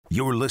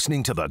You're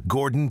listening to the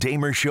Gordon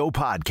Damer Show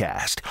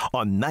podcast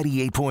on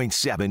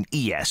 98.7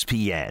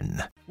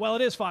 ESPN. Well,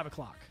 it is 5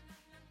 o'clock.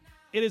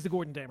 It is the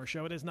Gordon Damer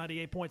Show. It is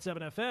 98.7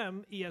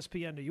 FM,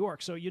 ESPN New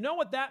York. So you know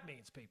what that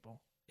means, people.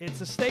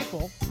 It's a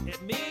staple.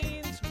 It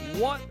means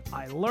what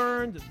I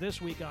learned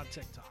this week on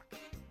TikTok.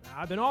 Now,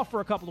 I've been off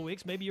for a couple of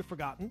weeks. Maybe you've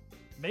forgotten.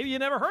 Maybe you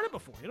never heard it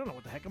before. You don't know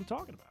what the heck I'm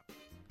talking about.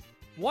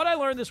 What I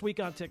learned this week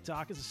on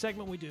TikTok is a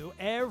segment we do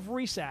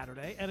every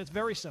Saturday, and it's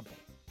very simple.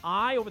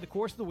 Over the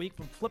course of the week,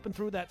 from flipping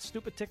through that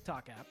stupid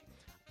TikTok app,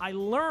 I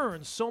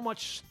learned so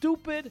much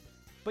stupid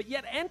but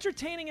yet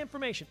entertaining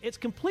information. It's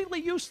completely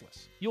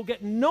useless. You'll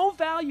get no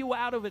value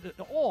out of it at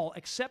all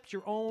except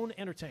your own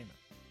entertainment.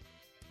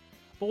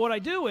 But what I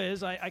do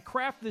is I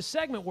craft this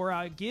segment where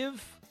I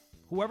give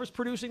whoever's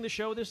producing the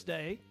show this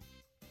day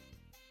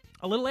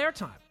a little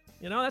airtime.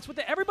 You know, that's what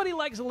everybody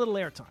likes, a little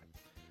airtime.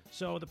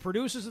 So the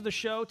producers of the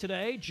show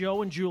today,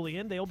 Joe and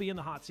Julian, they'll be in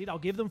the hot seat. I'll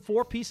give them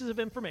 4 pieces of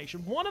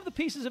information. One of the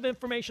pieces of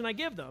information I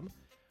give them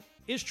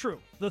is true.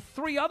 The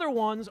 3 other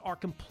ones are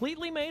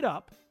completely made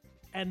up,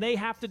 and they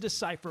have to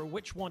decipher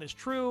which one is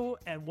true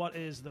and what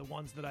is the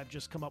ones that I've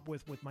just come up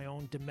with my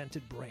own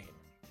demented brain.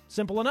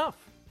 Simple enough.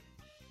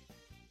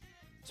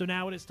 So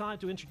now it is time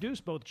to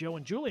introduce both Joe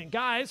and Julian.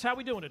 Guys, how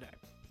we doing today?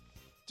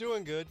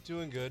 Doing good.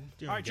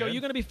 All right, Joe,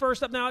 you're going to be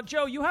first up. Now,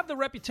 Joe, you have the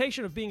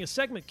reputation of being a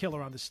segment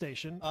killer on the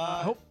station.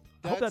 I hope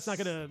that's not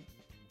going to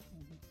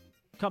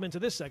come into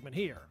this segment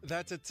here.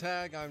 That's a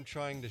tag I'm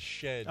trying to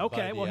shed.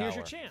 Okay, well, here's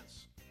your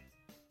chance.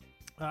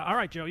 All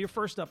right, Joe, you're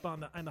first up on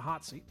the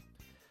hot seat.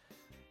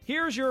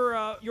 Here's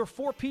your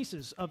 4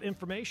 pieces of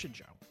information,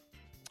 Joe.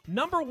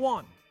 Number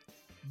 1,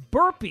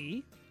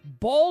 Burpee,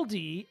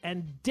 Baldy,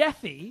 and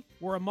Deathy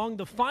were among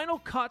the final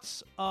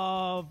cuts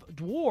of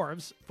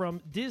dwarves from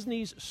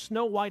Disney's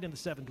Snow White and the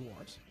Seven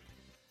Dwarfs.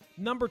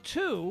 Number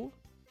 2,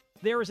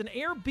 there is an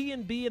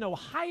Airbnb in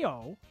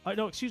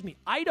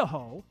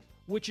Idaho,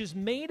 which is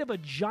made of a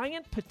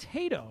giant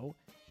potato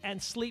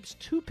and sleeps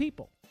 2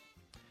 people.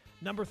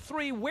 Number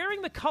 3,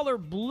 wearing the color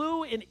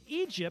blue in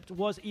Egypt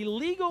was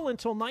illegal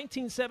until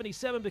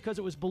 1977 because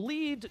it was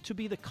believed to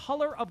be the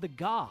color of the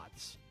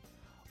gods.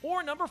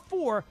 Or number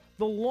 4,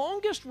 the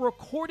longest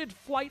recorded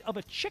flight of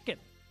a chicken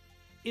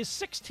is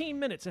 16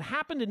 minutes. It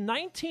happened in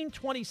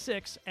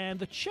 1926, and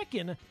the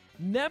chicken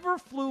never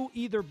flew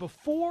either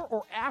before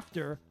or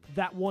after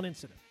that one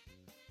incident.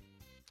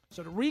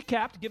 So to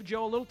recap, to give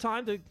Joe a little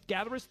time to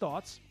gather his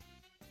thoughts,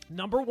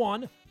 number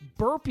 1,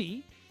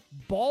 Burpee,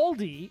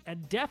 Baldy,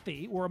 and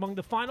Deathy were among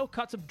the final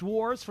cuts of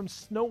dwarves from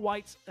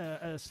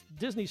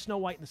Disney's Snow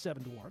White and the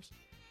Seven Dwarfs.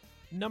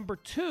 Number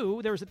 2,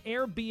 there's an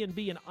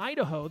Airbnb in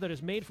Idaho that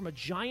is made from a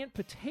giant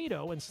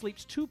potato and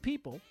sleeps 2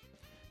 people.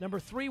 Number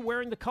 3,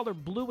 wearing the color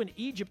blue in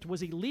Egypt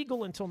was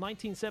illegal until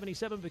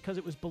 1977 because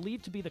it was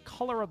believed to be the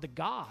color of the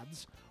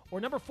gods. Or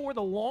number 4,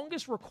 the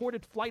longest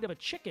recorded flight of a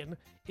chicken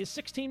is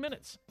 16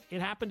 minutes. It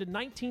happened in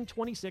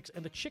 1926,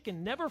 and the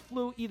chicken never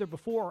flew either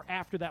before or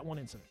after that one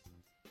incident.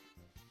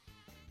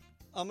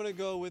 I'm going to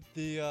go with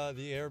the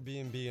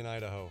Airbnb in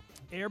Idaho.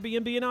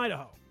 Airbnb in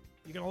Idaho.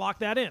 You're going to lock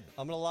that in?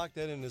 I'm going to lock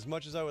that in as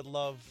much as I would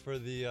love for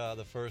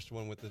the first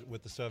one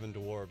with the Seven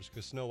Dwarves,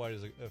 because Snow White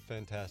is a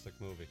fantastic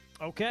movie.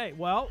 Okay,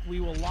 well, we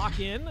will lock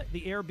in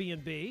the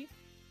Airbnb.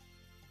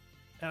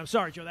 And I'm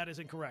sorry, Joe, that is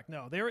incorrect.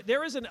 No,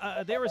 there is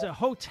a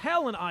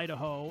hotel in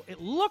Idaho.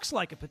 It looks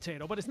like a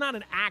potato, but it's not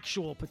an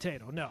actual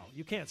potato. No,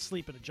 you can't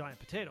sleep in a giant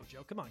potato,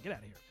 Joe. Come on, get out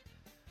of here.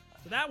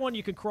 So that one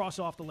you can cross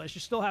off the list.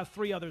 You still have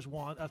 3 others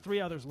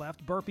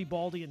left: Burpee,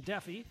 Baldy, and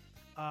Deathy.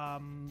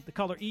 The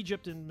color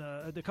Egypt and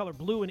the color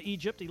blue in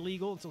Egypt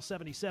illegal until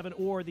 77,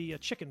 or the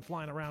chicken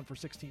flying around for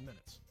 16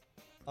 minutes.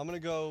 I'm gonna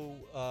go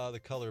the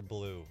color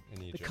blue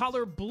in Egypt. The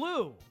color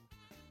blue.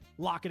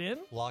 Lock it in.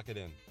 Lock it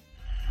in.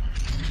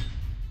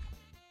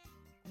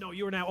 No,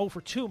 you are now 0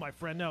 for 2, my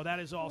friend. No,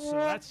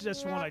 that's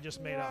just one I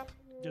just made up.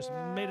 Just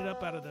made it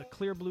up out of the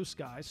clear blue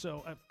sky.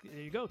 So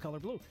there you go, color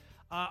blue.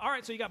 All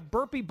right, so you got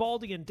Burpee,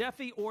 Baldy, and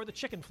Deathy, or the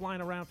chicken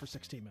flying around for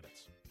 16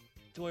 minutes.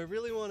 Do I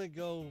really want to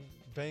go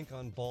bank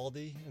on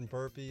Baldy and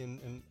Burpee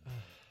and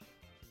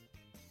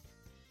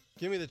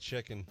give me the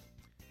chicken.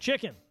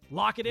 Chicken.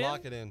 Lock it in?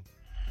 Lock it in.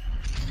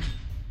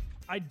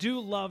 I do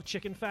love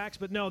chicken facts,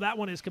 but no, that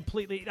one is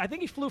completely... I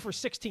think he flew for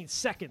 16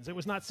 seconds. It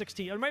was not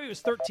 16, or maybe it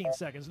was 13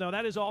 seconds. No,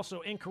 that is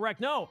also incorrect.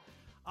 No,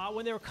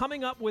 when they were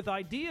coming up with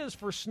ideas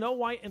for Snow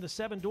White and the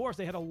Seven Dwarfs,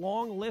 they had a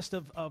long list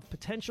of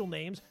potential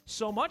names,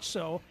 so much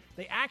so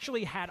they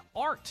actually had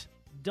art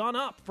done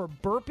up for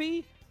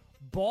Burpee,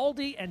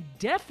 Baldy, and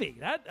Deathy.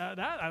 That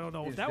I don't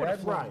know if that would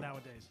have flown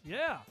nowadays.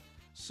 Yeah.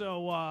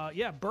 So,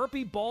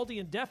 Burpee, Baldy,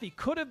 and Deathy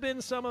could have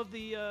been some of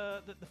the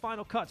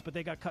final cuts, but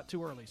they got cut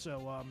too early.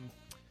 So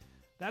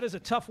that is a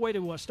tough way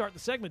to start the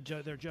segment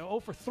there, Joe.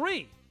 0 for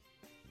 3.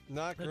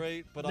 Not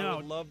great, but I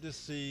would love to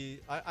see...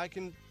 I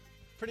can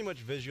pretty much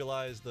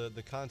visualize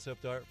the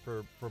concept art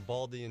for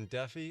Baldy and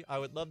Deathy. I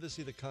would love to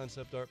see the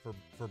concept art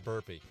for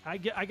Burpee. I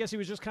guess he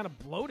was just kind of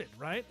bloated,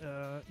 right?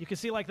 You can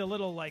see like the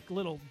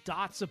little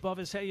dots above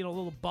his head,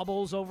 little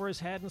bubbles over his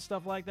head and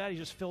stuff like that. He's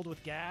just filled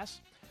with gas.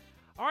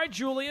 All right,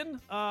 Julian.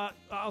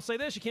 I'll say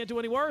this: you can't do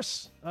any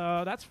worse.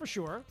 That's for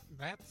sure.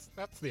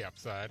 That's the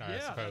upside, I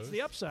suppose. That's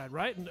the upside,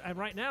 right? And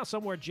right now,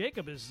 somewhere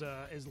Jacob is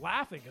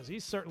laughing because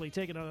he's certainly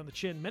taken it on the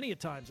chin many a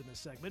times in this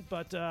segment.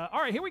 But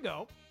all right, here we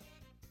go.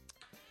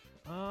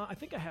 I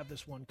think I have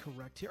this one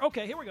correct here.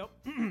 Okay, here we go.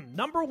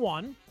 Number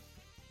 1,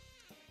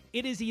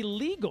 it is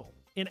illegal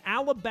in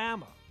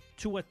Alabama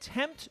to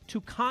attempt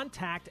to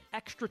contact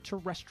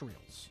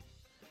extraterrestrials.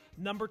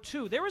 Number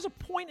 2, there is a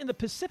point in the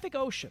Pacific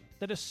Ocean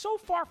that is so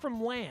far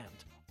from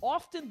land,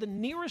 often the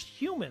nearest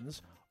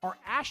humans are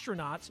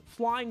astronauts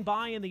flying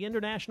by in the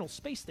International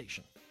Space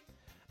Station.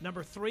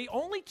 Number 3,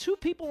 only 2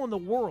 people in the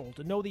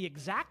world know the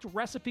exact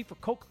recipe for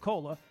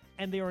Coca-Cola,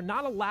 and they are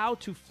not allowed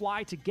to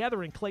fly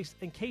together in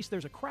case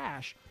there's a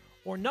crash.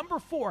 Or number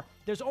 4,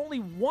 there's only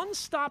one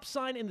stop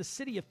sign in the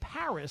city of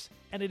Paris,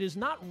 and it is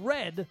not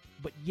red,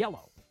 but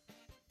yellow.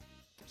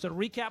 So to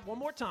recap one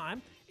more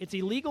time, it's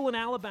illegal in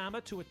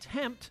Alabama to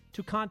attempt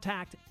to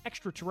contact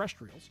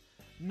extraterrestrials.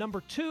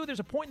 Number 2, there's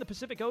a point in the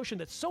Pacific Ocean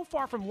that's so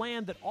far from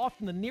land that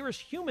often the nearest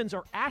humans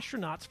are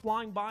astronauts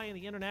flying by in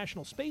the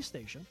International Space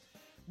Station.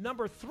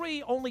 Number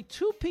 3, only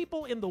 2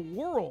 people in the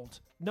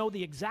world know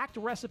the exact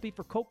recipe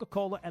for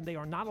Coca-Cola, and they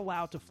are not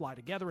allowed to fly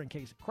together in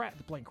case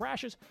the plane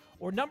crashes.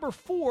 Or number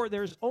 4,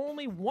 there's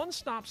only one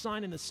stop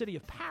sign in the city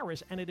of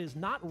Paris, and it is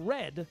not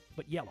red,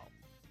 but yellow.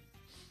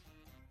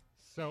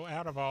 So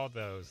out of all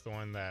those, the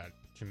one that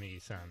to me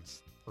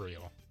sounds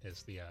real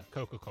is the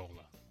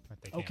Coca-Cola,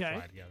 that they can't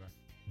fly together.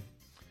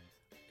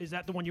 Is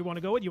that the one you want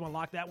to go with? You want to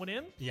lock that one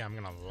in? Yeah, I'm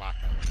going to lock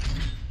that one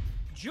in.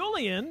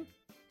 Julian...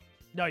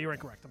 No, you're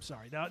incorrect. I'm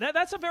sorry. No,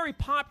 that's a very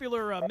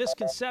popular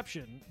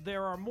misconception.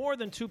 There are more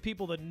than 2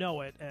 people that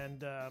know it,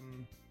 and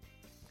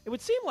it would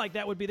seem like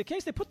that would be the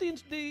case. They put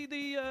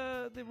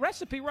the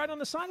recipe right on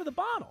the side of the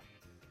bottle.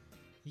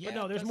 Yeah, but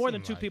no, there's more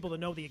than 2 people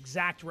that know the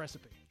exact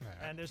recipe,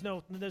 and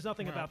there's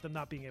nothing about them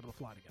not being able to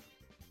fly together.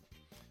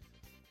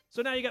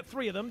 So now you got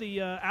 3 of them.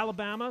 The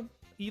Alabama,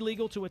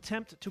 illegal to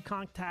attempt to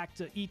contact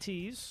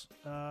ETs.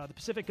 The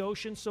Pacific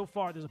Ocean, so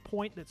far, there's a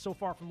point that's so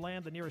far from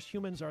land, the nearest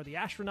humans are the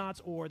astronauts,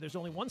 or there's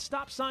only one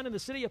stop sign in the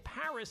city of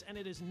Paris, and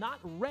it is not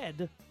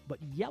red, but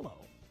yellow.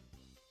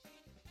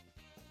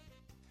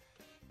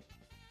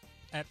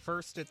 At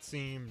first, it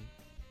seemed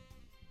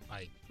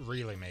like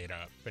really made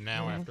up, but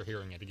now after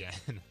hearing it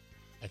again,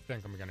 I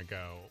think I'm going to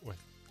go with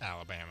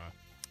Alabama.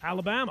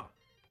 Alabama.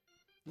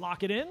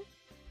 Lock it in?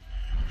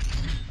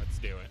 Let's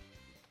do it.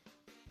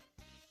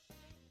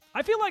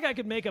 I feel like I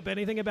could make up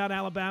anything about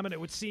Alabama, and it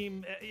would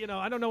seem,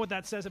 I don't know what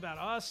that says about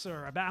us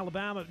or about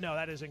Alabama. No,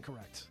 that is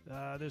incorrect.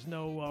 There's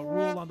no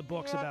rule on the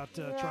books about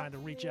trying to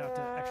reach out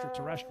to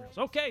extraterrestrials.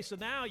 Okay, so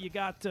now you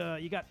got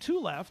 2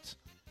 left.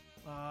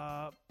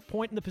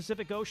 Point in the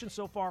Pacific Ocean,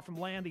 so far from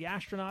land, the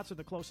astronauts are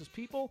the closest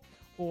people,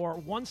 or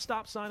one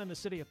stop sign in the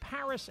city of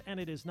Paris, and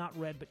it is not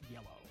red but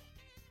yellow.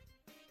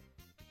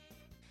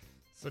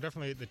 So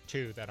definitely the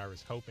 2 that I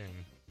was hoping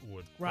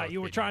would. Right,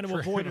 you were trying to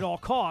avoid at all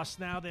costs.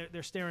 Now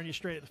they're staring you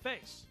straight at the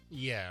face.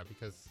 Yeah,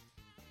 because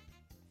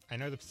I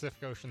know the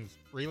Pacific Ocean's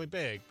really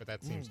big, but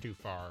that seems too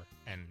far,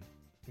 and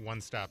one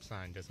stop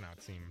sign does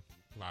not seem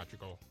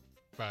logical.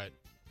 But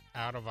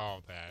out of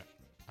all that,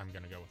 I'm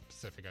going to go with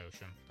Pacific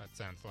Ocean. That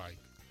sounds like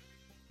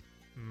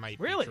might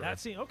really? be true.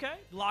 That's okay.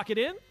 Lock it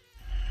in.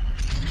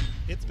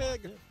 It's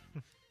big.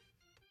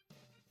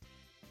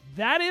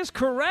 That is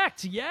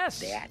correct, yes.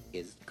 That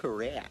is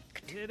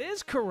correct. It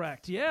is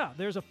correct, yeah.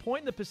 There's a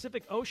point in the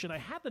Pacific Ocean. I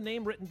had the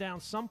name written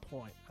down some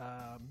point.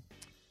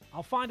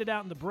 I'll find it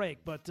out in the break.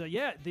 But,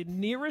 yeah, the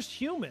nearest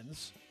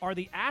humans are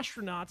the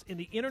astronauts in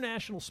the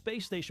International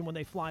Space Station when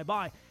they fly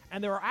by.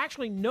 And there are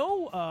actually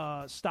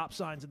no stop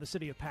signs in the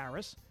city of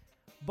Paris.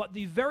 But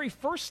the very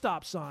first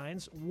stop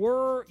signs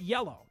were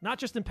yellow. Not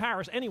just in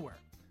Paris, anywhere.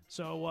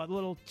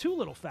 So 2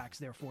 little facts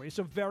there for you.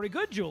 So very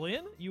good,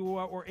 Julian. You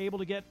were able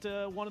to get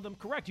one of them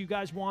correct. You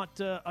guys want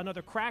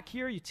another crack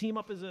here? You team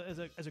up as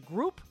a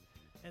group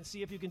and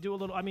see if you can do a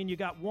little. I mean, you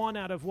got 1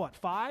 out of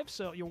 5?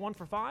 So you're 1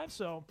 for 5.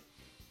 So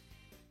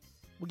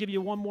we'll give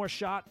you one more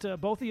shot,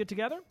 both of you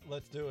together.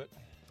 Let's do it.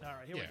 All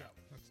right, here we go.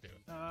 Let's do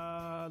it.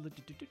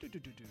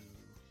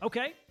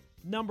 Okay,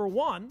 number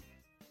 1,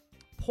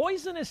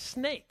 poisonous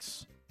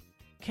snakes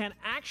can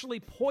actually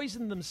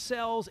poison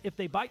themselves if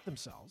they bite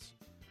themselves.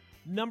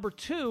 Number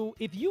 2,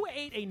 if you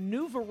ate a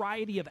new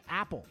variety of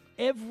apple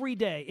every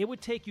day, it would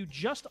take you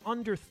just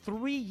under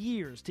 3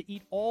 years to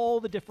eat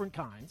all the different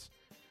kinds.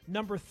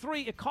 Number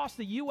 3, it costs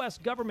the U.S.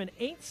 government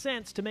 8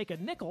 cents to make a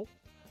nickel.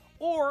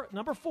 Or,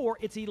 number 4,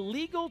 it's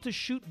illegal to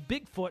shoot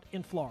Bigfoot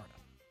in Florida.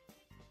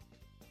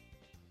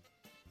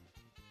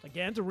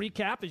 Again, to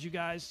recap, as you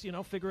guys,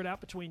 figure it out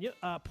between you,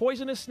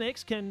 poisonous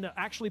snakes can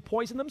actually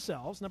poison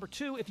themselves. Number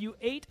 2, if you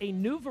ate a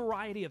new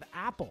variety of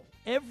apple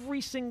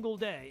every single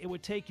day, it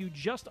would take you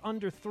just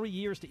under 3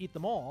 years to eat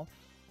them all.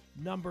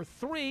 Number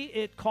 3,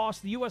 it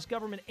costs the U.S.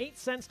 government 8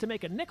 cents to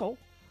make a nickel.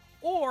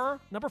 Or,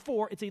 number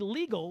 4, it's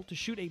illegal to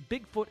shoot a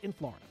Bigfoot in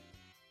Florida.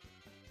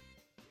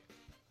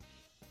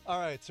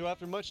 All right, so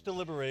after much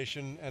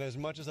deliberation, and as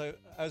much as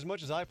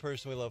I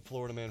personally love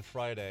Florida Man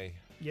Friday,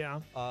 yeah,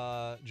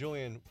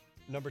 Julian,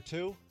 Number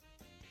 2?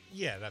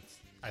 Yeah,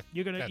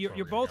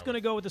 You're both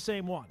gonna go with the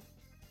same one.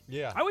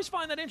 Yeah. I always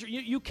find that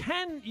interesting.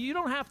 You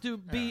don't have to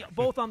be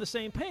both on the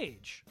same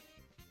page.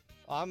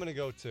 I'm going to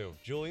go 2.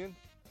 Julian?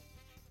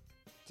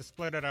 To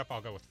split it up,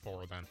 I'll go with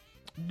 4 then.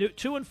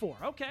 2 and 4.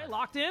 Okay,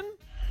 locked in?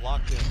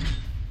 Locked in.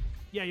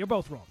 Yeah, you're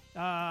both wrong.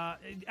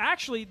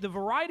 Actually, the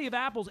variety of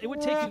apples, it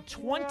would take you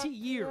 20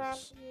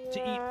 years to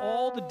eat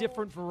all the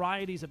different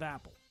varieties of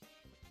apple.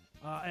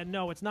 And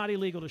no, it's not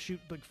illegal to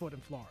shoot Bigfoot in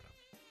Florida.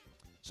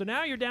 So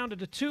now you're down to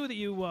the 2 that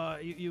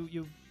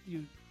you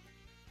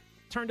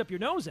turned up your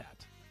nose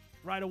at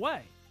right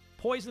away.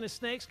 Poisonous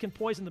snakes can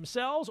poison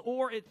themselves,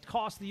 or it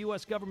costs the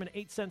U.S. government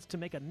 8 cents to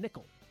make a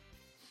nickel.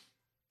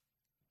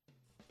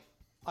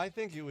 I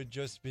think it would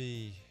just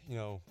be,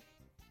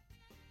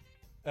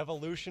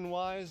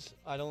 evolution-wise,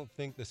 I don't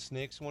think the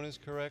snakes one is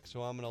correct,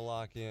 so I'm going to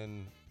lock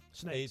in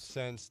Snakes. 8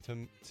 cents to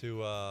make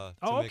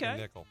a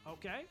nickel.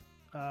 Okay.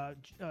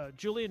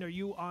 Julian, are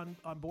you on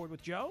board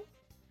with Joe?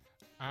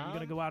 You're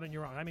going to go out on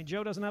your own. I mean,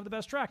 Joe doesn't have the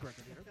best track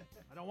record here.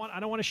 I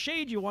don't want to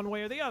shade you one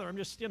way or the other. I'm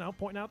just,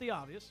 pointing out the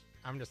obvious.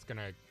 I'm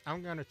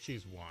gonna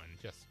choose 1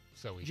 just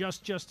so we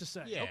just to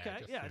say. Yeah, okay.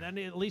 Yeah. Then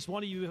at least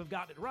one of you have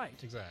gotten it right.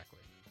 Exactly.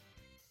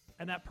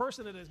 And that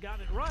person that has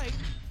gotten it right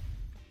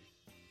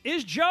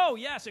is Joe.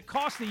 Yes, it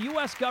cost the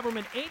U.S.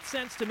 government 8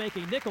 cents to make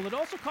a nickel. It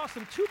also cost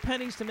them 2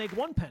 pennies to make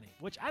 1 penny,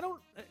 which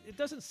it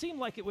doesn't seem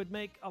like it would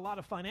make a lot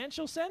of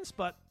financial sense,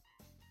 but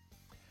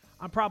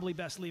I'm probably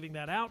best leaving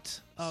that out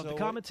of the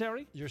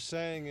commentary. What you're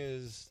saying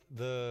is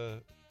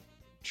the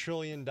 $1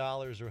 trillion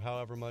or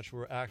however much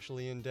we're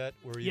actually in debt,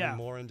 we're even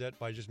more in debt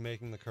by just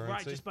making the currency?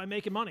 Right, just by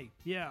making money.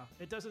 Yeah.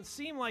 It doesn't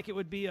seem like it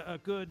would be a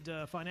good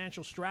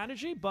financial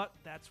strategy, but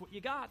that's what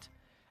you got.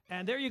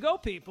 And there you go,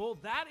 people.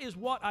 That is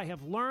what I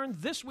have learned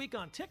this week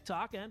on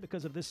TikTok, and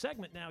because of this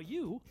segment, now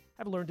you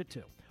have learned it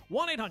too.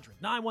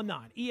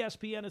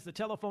 1-800-919-ESPN is the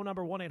telephone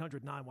number,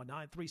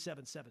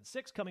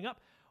 1-800-919-3776. Coming up,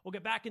 we'll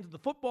get back into the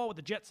football with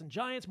the Jets and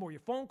Giants, more of your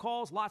phone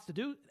calls, lots to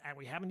do, and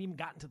we haven't even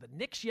gotten to the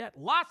Knicks yet.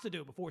 Lots to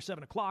do before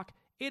 7 o'clock.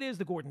 It is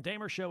the Gordon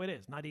Damer Show. It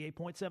is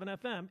 98.7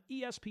 FM,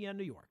 ESPN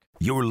New York.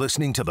 You're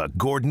listening to the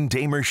Gordon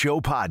Damer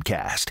Show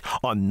podcast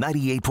on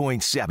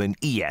 98.7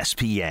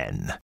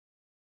 ESPN.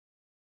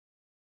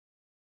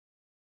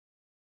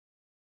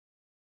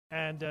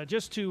 And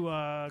just to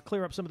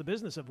clear up some of the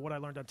business of what I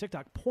learned on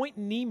TikTok, Point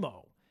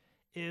Nemo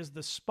is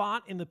the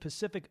spot in the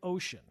Pacific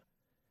Ocean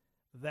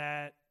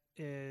that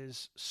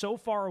is so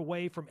far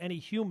away from any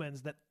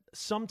humans that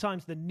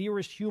sometimes the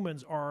nearest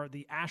humans are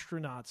the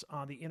astronauts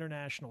on the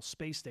International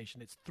Space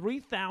Station. It's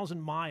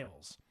 3,000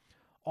 miles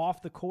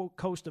off the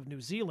coast of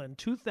New Zealand,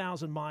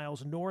 2,000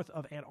 miles north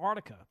of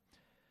Antarctica.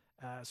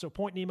 So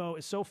Point Nemo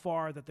is so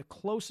far that the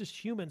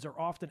closest humans are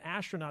often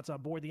astronauts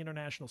on board the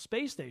International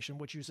Space Station,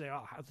 which you say,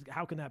 oh,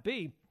 how can that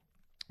be?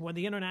 When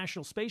the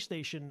International Space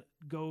Station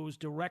goes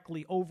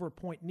directly over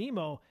Point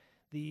Nemo,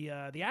 the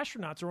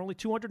astronauts are only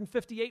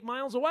 258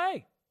 miles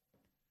away.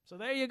 So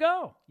there you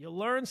go. You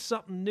learn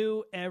something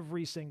new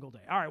every single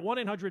day. All right,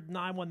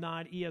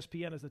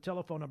 1-800-919-ESPN is the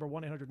telephone number,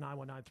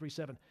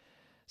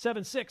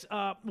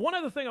 1-800-919-3776. One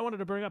other thing I wanted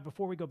to bring up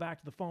before we go back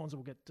to the phones,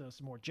 and we'll get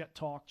some more Jet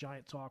talk,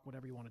 Giant talk,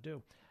 whatever you want to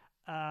do.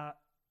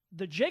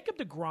 The Jacob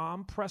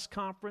deGrom press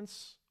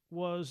conference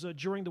was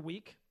during the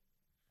week,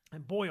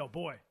 and boy, oh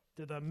boy,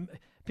 did the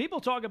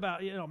people talk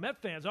about,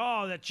 Met fans,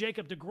 oh, that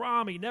Jacob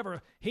deGrom,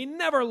 he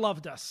never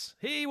loved us.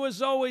 He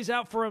was always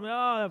out for him.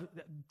 Oh,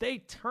 they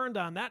turned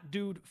on that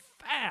dude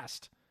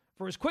fast.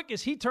 For as quick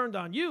as he turned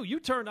on you, you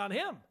turned on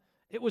him.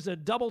 It was a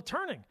double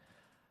turning.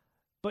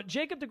 But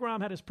Jacob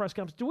deGrom had his press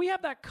conference. Do we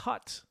have that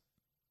cut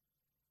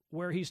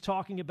where he's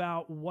talking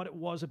about what it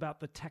was about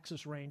the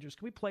Texas Rangers?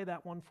 Can we play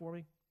that one for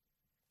me?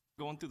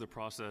 Going through the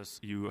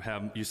process, you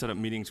set up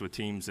meetings with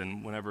teams,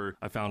 and whenever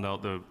I found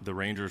out the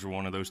Rangers were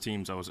one of those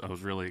teams, I was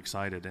really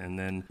excited. And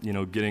then,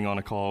 getting on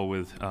a call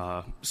with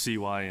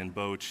CY and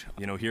Boch,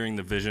 hearing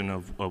the vision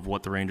of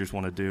what the Rangers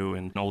want to do,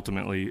 and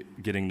ultimately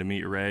getting to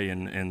meet Ray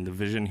and the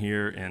vision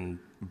here and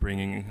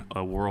bringing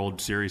a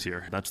World Series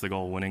here. That's the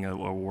goal, winning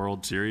a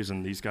World Series,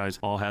 and these guys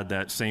all had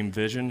that same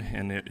vision,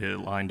 and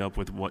it lined up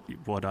with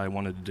what I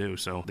wanted to do.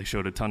 So they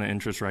showed a ton of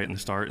interest right in the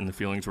start, and the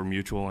feelings were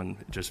mutual,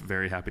 and just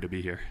very happy to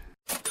be here.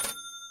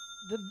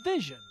 The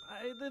vision.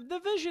 The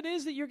vision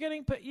is that you're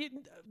getting paid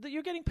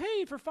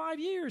for 5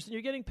 years, and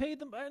you're getting paid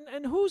them.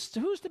 And who's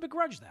to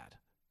begrudge that?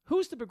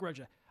 Who's to begrudge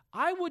that?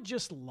 I would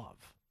just love,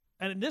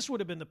 and this would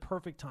have been the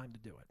perfect time to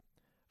do it,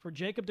 for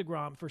Jacob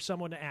deGrom, for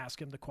someone to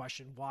ask him the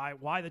question,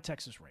 why the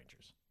Texas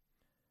Rangers?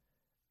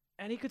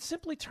 And he could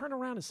simply turn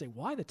around and say,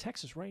 why the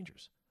Texas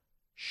Rangers?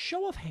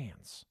 Show of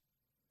hands.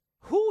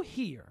 Who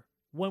here,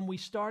 when we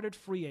started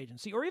free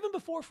agency, or even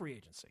before free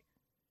agency,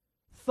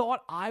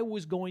 thought I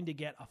was going to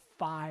get a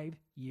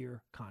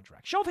 5-year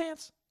contract? Show of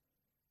hands.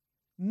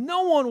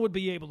 No one would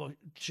be able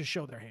to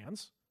show their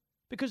hands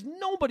because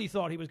nobody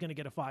thought he was going to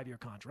get a 5-year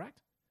contract.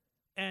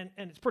 And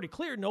it's pretty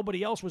clear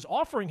nobody else was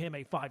offering him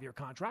a 5-year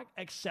contract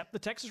except the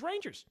Texas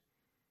Rangers.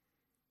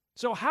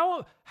 So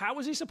how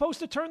was he supposed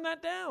to turn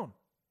that down?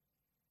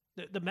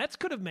 The Mets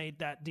could have made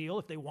that deal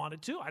if they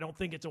wanted to. I don't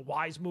think it's a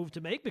wise move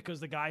to make because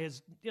the guy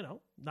has,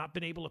 not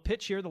been able to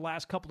pitch here the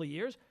last couple of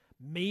years.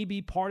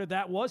 Maybe part of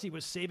that was he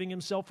was saving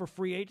himself for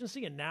free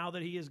agency, and now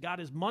that he has got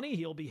his money,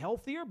 he'll be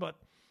healthier, but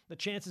the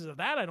chances of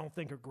that I don't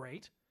think are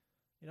great.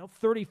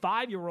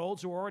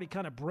 35-year-olds who are already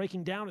kind of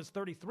breaking down as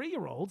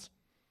 33-year-olds,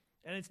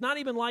 and it's not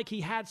even like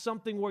he had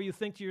something where you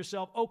think to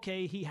yourself,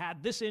 okay, he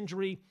had this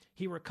injury,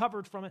 he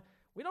recovered from it.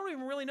 We don't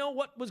even really know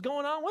what was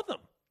going on with him.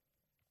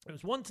 It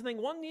was one thing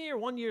one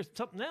year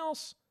something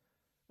else.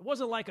 It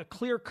wasn't like a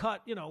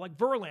clear-cut, like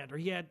Verlander.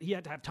 He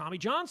had to have Tommy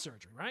John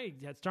surgery, right?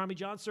 He had Tommy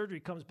John surgery.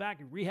 He comes back,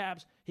 he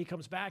rehabs, he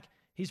comes back,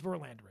 he's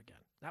Verlander again.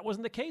 That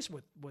wasn't the case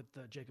with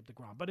Jacob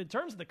deGrom. But in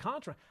terms of the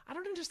contract, I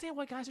don't understand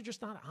why guys are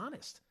just not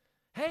honest.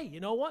 Hey, you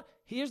know what?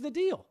 Here's the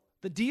deal.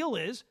 The deal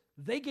is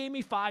they gave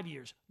me 5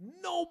 years.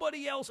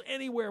 Nobody else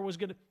anywhere was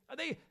going to –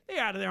 they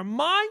out of their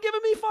mind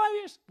giving me 5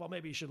 years? Well,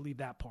 maybe you should leave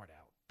that part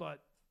out.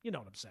 But you know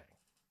what I'm saying.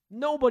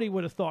 Nobody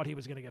would have thought he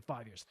was going to get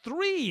 5 years.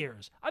 3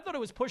 years. I thought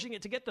it was pushing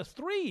it to get to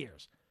 3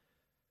 years.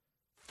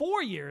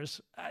 4 years,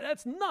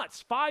 that's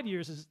nuts. 5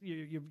 years, is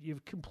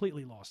you've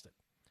completely lost it.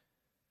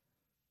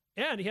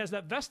 And he has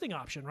that vesting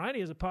option, right?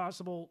 He has a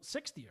possible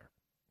 6th year.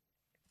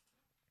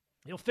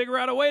 He'll figure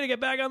out a way to get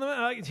back on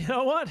the you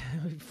know what?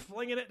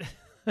 flinging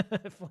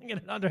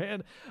it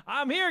underhand.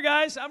 I'm here,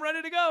 guys. I'm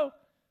ready to go.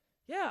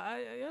 Yeah,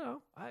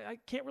 I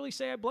can't really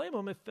say I blame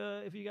him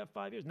if you got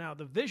 5 years. Now,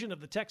 the vision of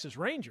the Texas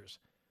Rangers.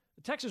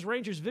 The Texas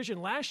Rangers'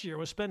 vision last year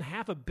was spend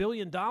 $500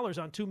 million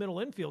on 2 middle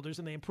infielders,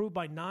 and they improved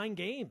by 9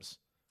 games.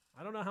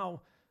 I don't know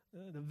how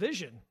the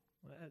vision.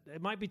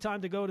 It might be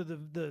time to go to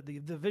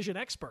the vision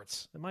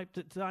experts. It might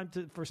be time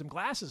for some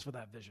glasses for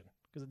that vision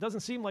because it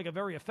doesn't seem like a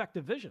very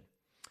effective vision.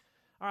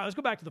 All right, let's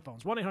go back to the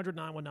phones.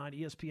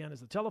 1-800-919-ESPN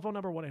is the telephone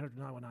number,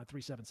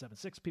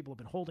 1-800-919-3776. People have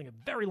been holding a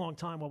very long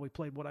time while we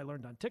played What I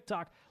Learned on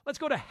TikTok. Let's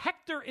go to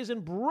Hector is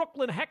in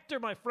Brooklyn. Hector,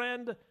 my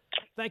friend,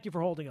 thank you for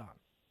holding on.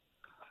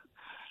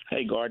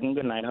 Hey, Gordon.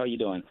 Good night. How are you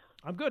doing?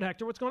 I'm good,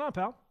 Hector. What's going on,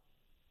 pal?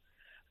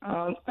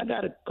 I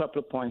got a couple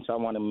of points I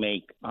want to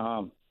make.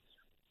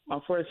 My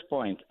first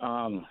point,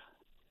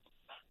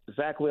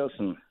 Zach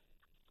Wilson.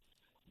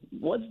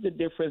 What's the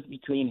difference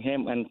between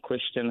him and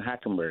Christian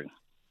Hackenberg?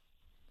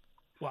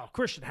 Well,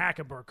 Christian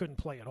Hackenberg couldn't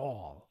play at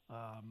all.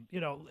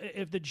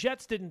 If the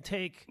Jets didn't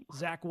take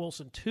Zach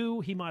Wilson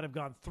 2, he might have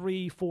gone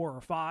 3, 4, or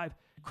 5.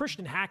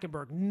 Christian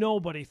Hackenberg,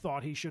 nobody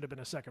thought he should have been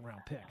a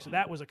second-round pick. So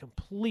that was a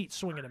complete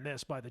swing and a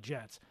miss by the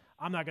Jets.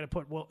 I'm not going to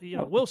put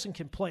Wilson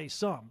can play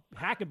some.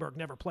 Hackenberg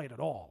never played at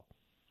all.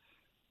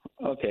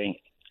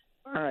 Okay.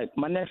 All right.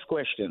 My next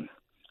question.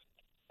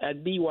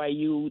 At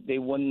BYU, they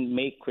wouldn't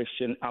make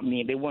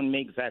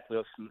Zach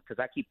Wilson because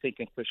I keep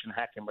thinking Christian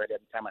Hackenberg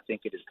every time I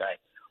think of this guy.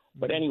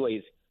 But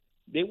anyways,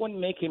 they wouldn't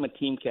make him a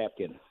team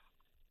captain.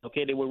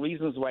 Okay, there were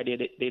reasons why they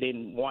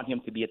didn't want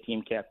him to be a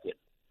team captain.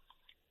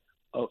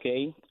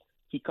 Okay,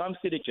 he comes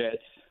to the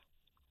Jets,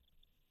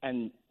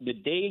 and the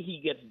day he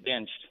gets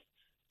benched,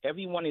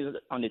 everyone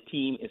on the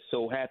team is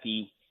so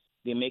happy.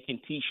 They're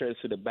making T-shirts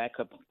for the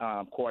backup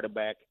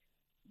quarterback.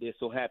 They're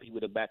so happy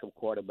with the backup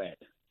quarterback.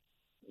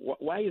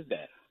 Why is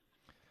that?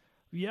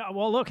 Yeah,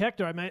 well, look,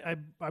 Hector,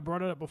 I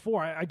brought it up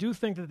before. I do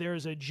think that there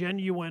is a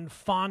genuine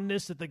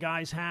fondness that the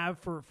guys have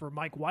for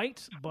Mike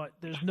White, but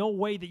there's no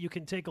way that you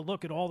can take a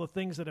look at all the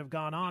things that have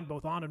gone on,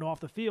 both on and off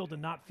the field, and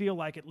not feel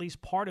like at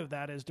least part of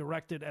that is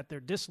directed at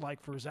their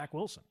dislike for Zach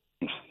Wilson.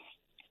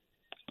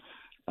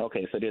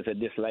 Okay, so there's a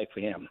dislike for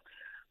him.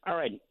 All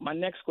right, my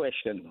next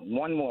question,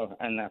 one more,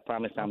 and I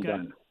promise I'm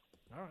done.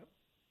 All right.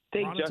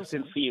 Take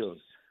Justin Fields.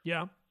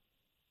 Yeah.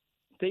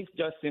 Take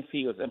Justin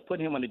Fields and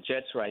put him on the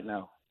Jets right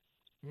now.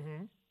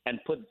 Mm-hmm. And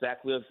put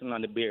Zach Wilson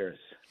on the Bears.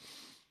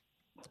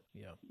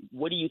 Yeah.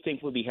 What do you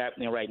think will be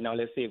happening right now?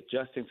 Let's say if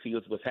Justin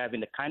Fields was having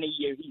the kind of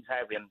year he's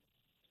having,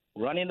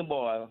 running the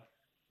ball,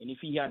 and if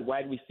he had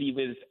wide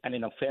receivers and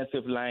an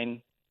offensive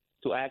line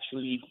to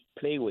actually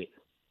play with,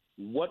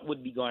 what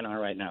would be going on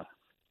right now?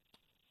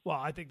 Well,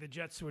 I think the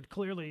Jets would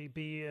clearly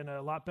be in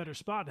a lot better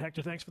spot.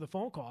 Hector, thanks for the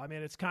phone call. I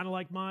mean, it's kind of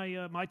like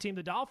my team,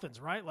 the Dolphins,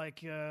 right?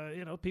 Like,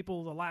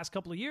 people the last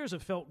couple of years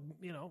have felt,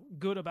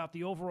 good about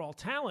the overall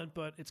talent,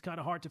 but it's kind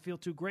of hard to feel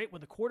too great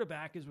when the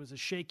quarterback was as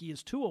shaky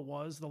as Tua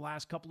was the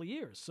last couple of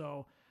years.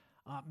 So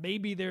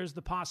maybe there's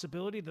the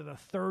possibility that a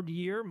third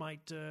year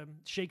might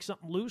shake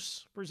something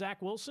loose for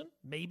Zach Wilson.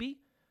 Maybe.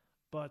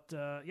 But,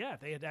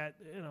 they had that,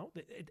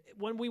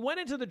 when we went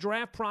into the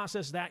draft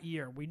process that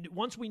year,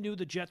 once we knew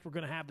the Jets were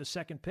going to have the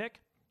second pick,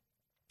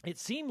 it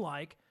seemed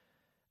like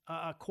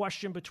a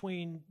question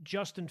between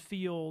Justin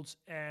Fields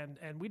and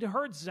we'd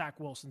heard Zach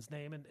Wilson's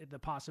name and the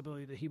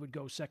possibility that he would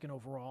go second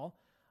overall.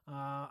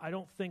 I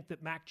don't think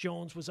that Mac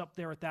Jones was up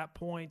there at that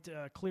point.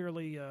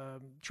 Clearly,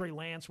 Trey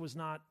Lance was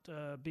not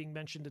being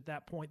mentioned at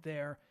that point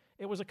there.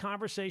 It was a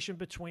conversation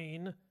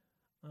between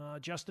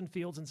Justin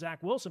Fields and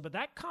Zach Wilson, but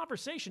that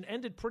conversation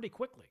ended pretty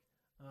quickly.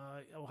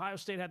 Ohio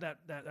State had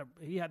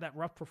he had that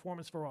rough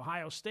performance for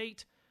Ohio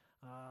State,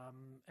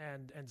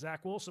 and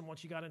Zach Wilson,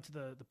 once you got into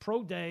the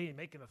pro day and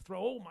making a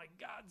throw, oh my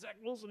God, Zach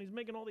Wilson, he's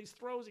making all these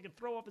throws. He can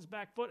throw off his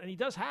back foot, and he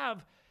does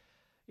have,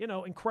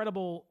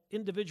 incredible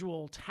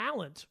individual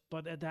talent,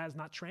 but it has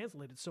not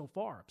translated so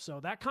far. So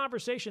that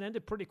conversation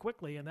ended pretty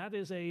quickly, and that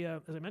is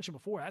as I mentioned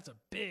before, that's a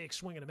big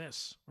swing and a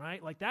miss,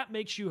 right? Like, that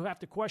makes you have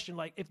to question,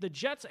 like, if the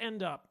Jets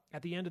end up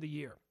at the end of the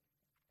year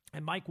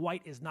and Mike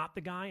White is not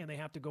the guy and they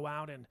have to go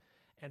out and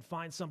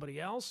find somebody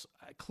else,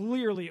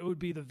 clearly it would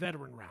be the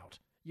veteran route.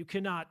 You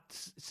cannot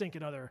sink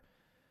another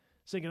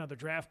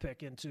draft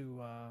pick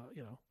into,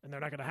 and they're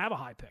not going to have a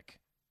high pick,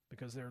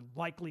 because they're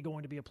likely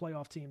going to be a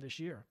playoff team this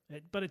year.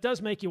 But it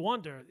does make you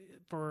wonder,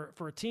 for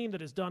a team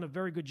that has done a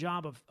very good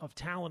job of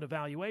talent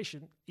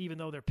evaluation, even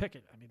though they're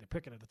picking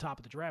at the top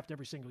of the draft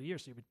every single year,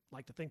 so you would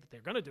like to think that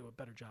they're going to do a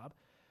better job.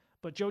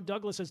 But Joe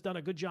Douglas has done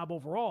a good job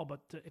overall, but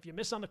if you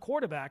miss on the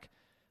quarterback,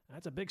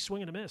 that's a big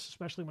swing and a miss,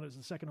 especially when it's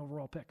the second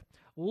overall pick.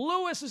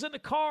 Lewis is in the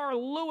car.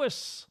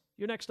 Lewis,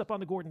 you're next up on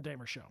the Gordon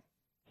Damer Show.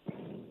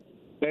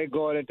 Hey,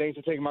 Gordon, thanks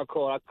for taking my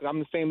call. I'm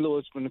the same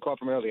Lewis from the call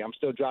from earlier. I'm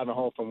still driving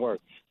home from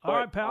work. All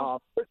right,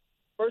 pal.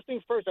 First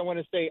things first, I want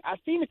to say, I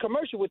seen the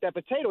commercial with that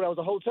potato that was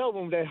a hotel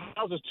room that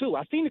houses two.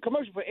 I seen the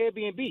commercial for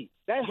Airbnb.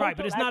 Right,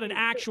 but it's not an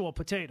actual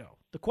potato.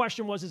 The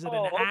question was, is it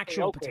an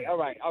actual potato? All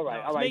right.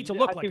 It's made to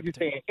look like a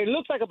potato. It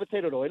looks like a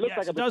potato, though.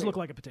 It does look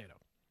like a potato.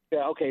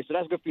 Yeah, okay, so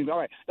that's good for you. All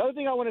right. The other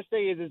thing I want to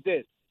say is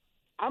this.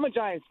 I'm a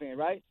Giants fan,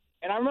 right?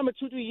 And I remember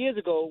 2-3 years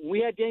ago when we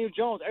had Daniel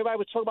Jones, everybody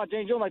was talking about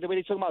Daniel Jones like the way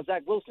they talk about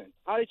Zach Wilson.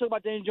 How are they talking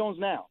about Daniel Jones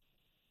now?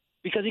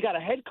 Because he got a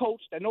head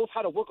coach that knows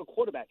how to work a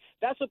quarterback.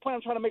 That's the point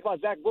I'm trying to make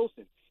about Zach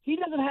Wilson. He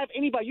doesn't have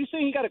anybody. You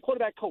saying he got a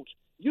quarterback coach.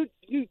 They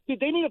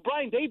need a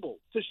Brian Dable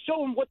to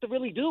show him what to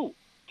really do.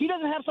 He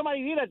doesn't have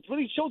somebody here that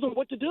really shows him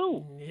what to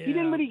do. Yeah. He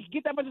didn't really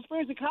get that much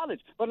experience in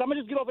college. But let me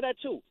just get over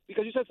that, too,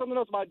 because you said something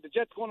else about the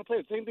Jets going to the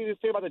playoffs. Same thing they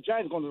say about the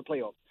Giants going to the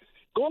playoffs.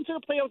 Going to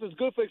the playoffs is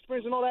good for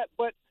experience and all that,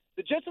 but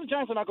the Jets and the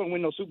Giants are not going to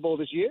win no Super Bowl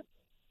this year.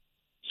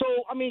 So,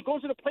 I mean,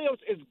 going to the playoffs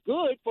is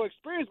good for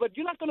experience, but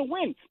you're not going to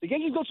win. The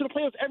Yankees go to the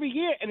playoffs every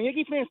year, and the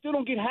Yankee fans still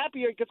don't get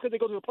happier just because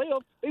they go to the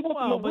playoffs. They want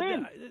them to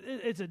win.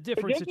 It's a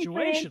different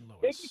situation,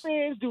 Louis. Yankee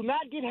fans do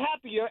not get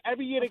happier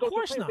every year they go to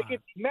the playoffs. They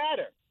get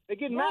madder. They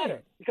get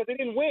madder because they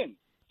didn't win.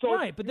 So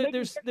right, but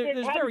there's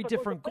very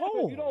different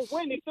goals. If you don't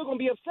win, they're still going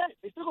to be upset.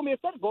 They're still going to be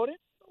upset, Gordon.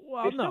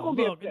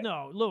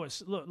 Well,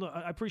 Lewis. Look,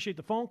 I appreciate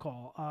the phone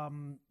call.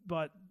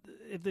 But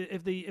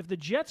if the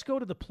Jets go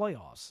to the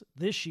playoffs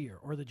this year,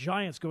 or the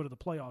Giants go to the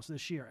playoffs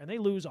this year, and they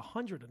lose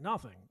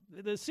 100-0,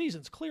 the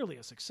season's clearly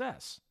a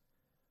success.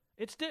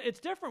 It's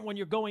different when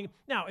you're going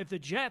now. If the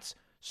Jets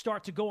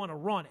start to go on a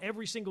run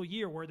every single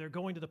year where they're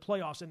going to the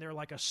playoffs and they're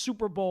like a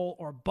Super Bowl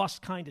or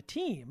bust kind of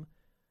team,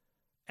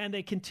 and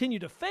they continue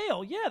to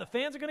fail, yeah, the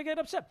fans are going to get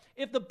upset.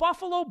 If the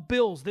Buffalo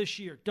Bills this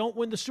year don't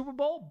win the Super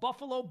Bowl,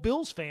 Buffalo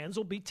Bills fans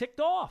will be ticked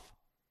off.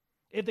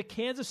 If the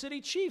Kansas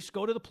City Chiefs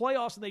go to the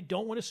playoffs and they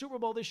don't win a Super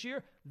Bowl this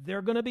year,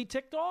 they're going to be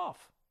ticked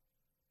off.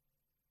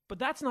 But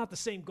that's not the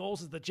same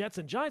goals as the Jets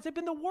and Giants. They've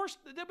been the worst.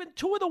 They've been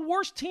two of the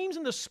worst teams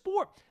in the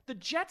sport. The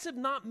Jets have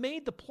not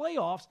made the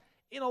playoffs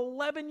in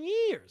 11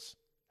 years.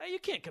 Now, you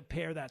can't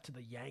compare that to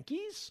the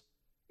Yankees.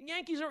 The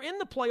Yankees are in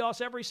the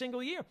playoffs every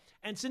single year.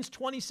 And since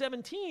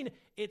 2017,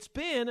 it's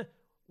been,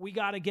 we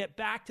got to get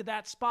back to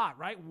that spot,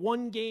 right?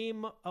 One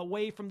game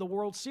away from the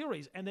World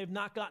Series, and they've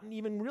not gotten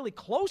even really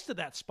close to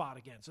that spot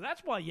again. So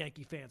that's why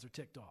Yankee fans are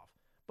ticked off.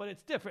 But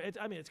it's different.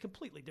 It's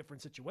completely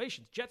different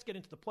situations. Jets get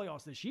into the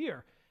playoffs this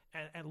year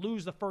and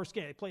lose the first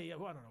game. They play,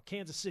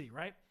 Kansas City,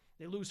 right?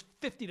 They lose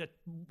 50-3.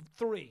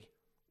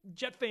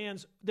 Jet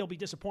fans, they'll be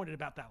disappointed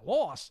about that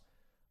loss.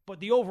 But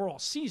the overall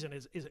season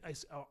is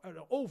an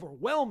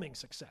overwhelming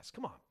success.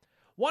 Come on.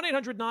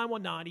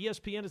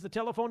 1-800-919-ESPN is the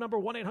telephone number.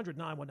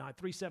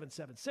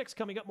 1-800-919-3776.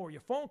 Coming up, more of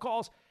your phone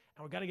calls.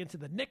 And we've got to get to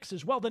the Knicks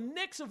as well. The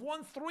Knicks have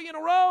won 3 in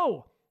a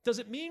row. Does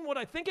it mean what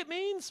I think it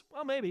means?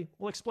 Well, maybe.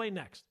 We'll explain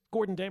next.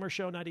 Gordon Damer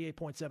Show,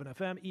 98.7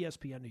 FM,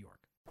 ESPN New York.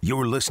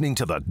 You're listening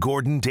to the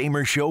Gordon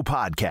Damer Show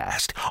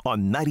podcast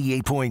on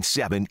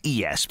 98.7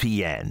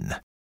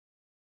 ESPN.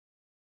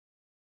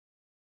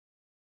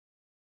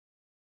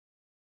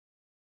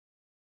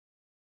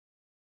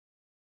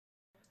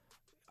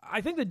 I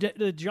think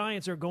the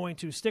Giants are going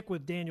to stick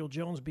with Daniel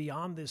Jones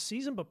beyond this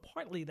season, but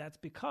partly that's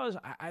because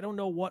I don't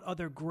know what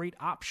other great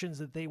options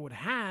that they would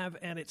have,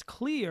 and it's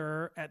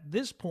clear at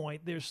this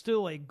point there's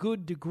still a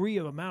good degree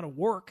of amount of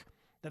work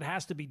that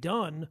has to be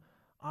done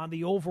on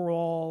the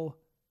overall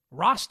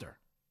roster,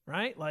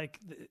 right? Like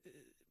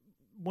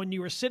when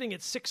you were sitting at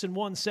 6-1,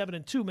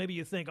 7-2, maybe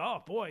you think,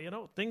 oh boy,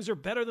 things are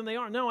better than they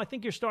are. No, I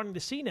think you're starting to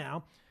see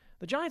now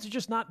the Giants are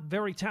just not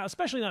very talented,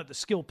 especially not at the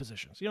skill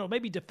positions.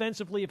 Maybe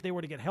defensively, if they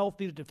were to get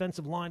healthy, the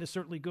defensive line is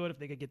certainly good. If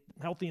they could get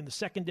healthy in the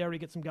secondary,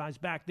 get some guys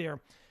back there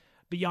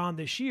beyond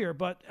this year.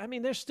 But,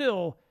 they're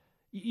still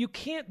 – you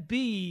can't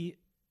be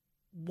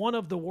one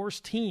of the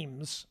worst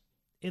teams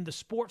in the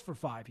sport for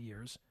 5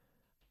 years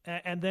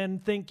and then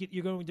think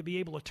you're going to be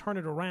able to turn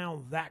it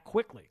around that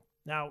quickly.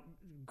 Now,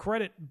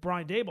 credit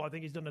Brian Dable. I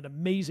think he's done an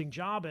amazing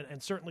job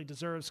and certainly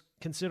deserves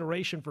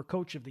consideration for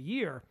Coach of the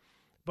Year.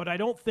 But I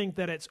don't think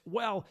that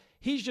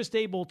he's just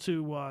able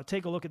to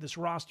take a look at this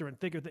roster and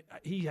figure that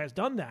he has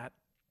done that.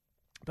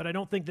 But I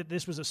don't think that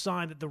this was a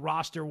sign that the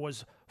roster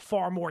was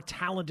far more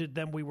talented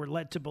than we were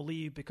led to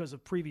believe because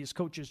of previous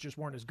coaches just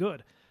weren't as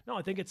good. No,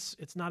 I think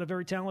it's not a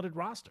very talented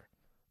roster.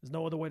 There's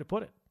no other way to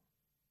put it.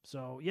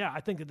 So, yeah,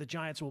 I think that the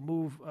Giants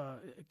will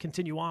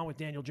continue on with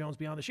Daniel Jones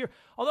beyond this year.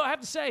 Although I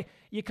have to say,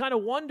 you kind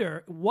of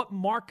wonder what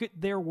market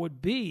there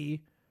would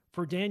be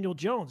for Daniel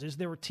Jones. Is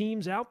there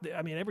teams out there?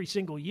 I mean, every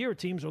single year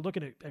teams are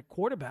looking at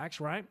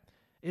quarterbacks, right?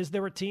 Is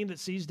there a team that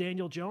sees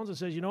Daniel Jones and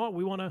says, you know what,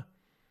 we want to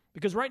 –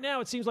 because right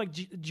now it seems like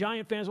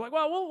Giant fans are like,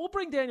 well, we'll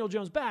bring Daniel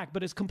Jones back,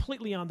 but it's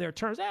completely on their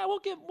terms. We'll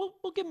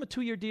give him a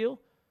 2-year deal.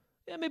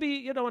 Yeah,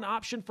 maybe, an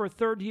option for a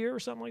 3rd year or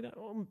something like that.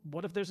 Well,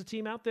 what if there's a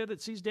team out there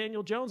that sees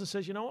Daniel Jones and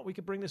says, you know what, we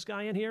could bring this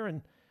guy in here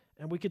and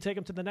we could take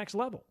him to the next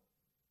level?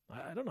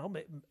 I don't know.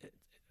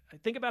 I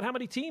think about how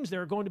many teams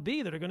there are going to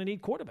be that are going to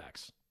need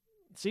quarterbacks.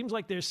 It seems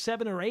like there's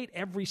 7 or 8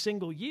 every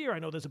single year. I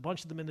know there's a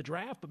bunch of them in the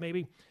draft, but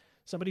maybe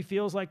somebody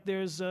feels like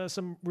there's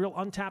some real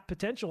untapped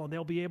potential and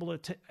they'll be able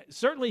to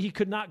certainly he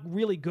could not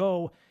really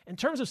go in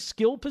terms of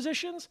skill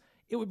positions.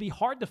 It would be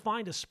hard to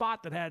find a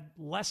spot that had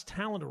less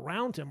talent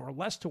around him or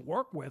less to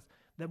work with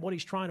than what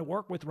he's trying to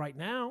work with right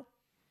now.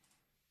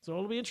 So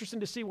it'll be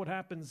interesting to see what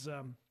happens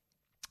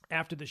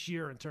after this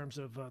year in terms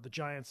of the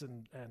Giants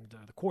and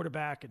the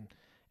quarterback and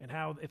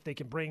how, if they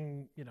can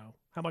bring,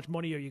 how much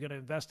money are you going to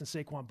invest in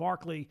Saquon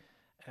Barkley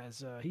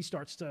as he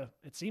starts to,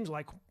 it seems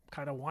like,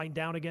 kind of wind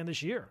down again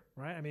this year,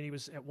 right? I mean, he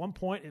was at one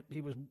point,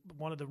 he was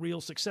one of the real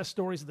success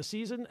stories of the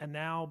season, and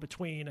now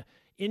between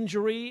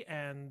injury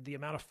and the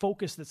amount of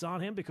focus that's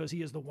on him because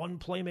he is the one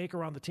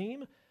playmaker on the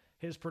team,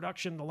 his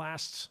production the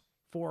last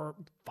 4-5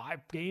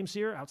 games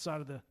here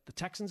outside of the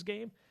Texans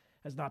game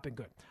has not been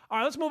good. All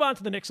right, let's move on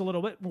to the Knicks a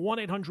little bit.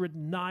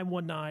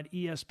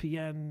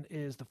 1-800-919-ESPN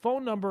is the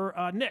phone number.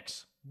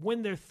 Knicks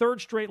win their 3rd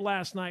straight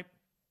last night.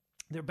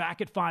 They're back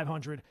at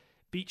 500,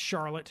 beat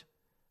Charlotte,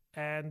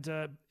 and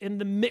in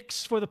the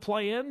mix for the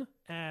play-in,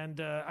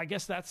 and I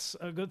guess that's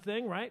a good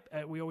thing, right?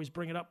 We always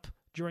bring it up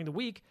during the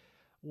week.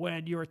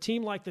 When you're a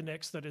team like the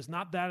Knicks that is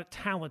not that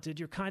talented,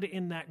 you're kind of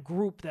in that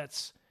group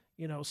that's,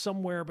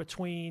 somewhere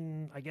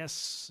between, I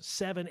guess,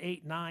 7,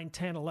 8, 9,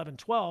 10, 11,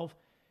 12.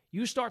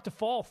 You start to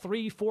fall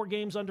 3-4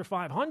 games under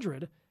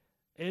 500,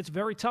 it's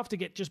very tough to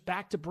get just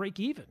back to break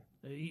even.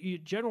 You're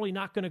generally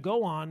not going to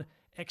go on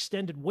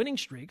extended winning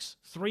streaks.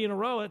 3 in a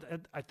row,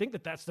 I think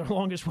that's their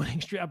longest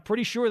winning streak. I'm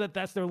pretty sure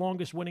that's their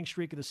longest winning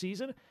streak of the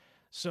season.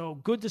 So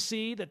good to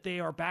see that they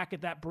are back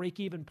at that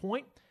break-even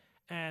point.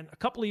 And a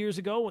couple of years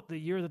ago, the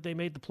year that they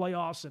made the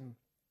playoffs and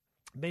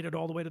made it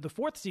all the way to the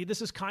 4th seed,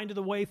 this is kind of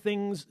the way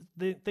things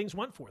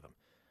went for them.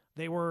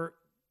 They were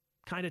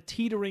kind of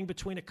teetering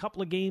between a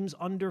couple of games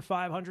under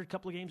 500, a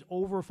couple of games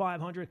over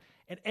 500,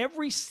 and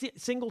every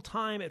single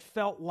time it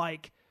felt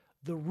like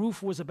the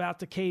roof was about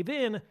to cave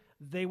in,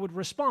 they would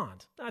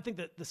respond. I think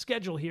that the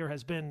schedule here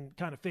has been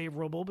kind of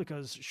favorable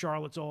because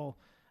Charlotte's all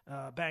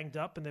banged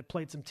up, and they've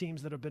played some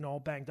teams that have been all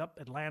banged up.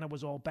 Atlanta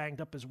was all banged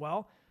up as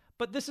well.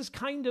 But this is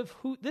kind of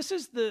this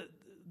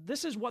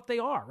is what they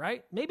are,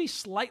 right? Maybe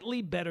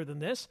slightly better than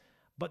this,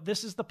 but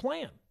this is the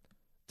plan,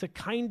 to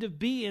kind of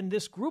be in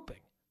this grouping.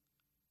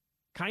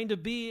 Kind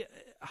of be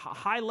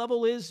high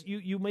level is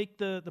you make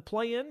the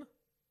play-in,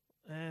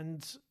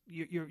 and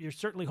you're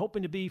certainly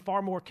hoping to be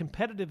far more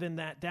competitive in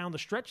that down the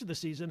stretch of the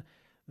season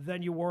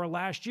than you were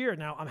last year.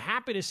 Now, I'm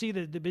happy to see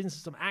that there have been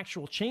some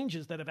actual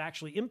changes that have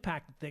actually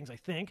impacted things, I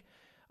think.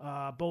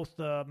 Both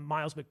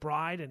Miles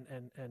McBride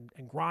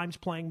and Grimes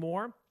playing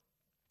more.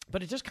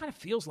 But it just kind of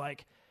feels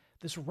like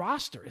this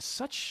roster is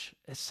such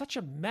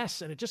a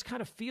mess, and it just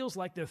kind of feels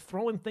like they're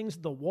throwing things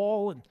at the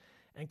wall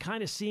and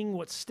kind of seeing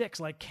what sticks.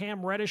 Like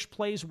Cam Reddish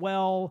plays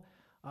well.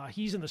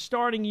 He's in the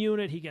starting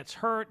unit. He gets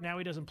hurt. Now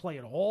he doesn't play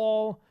at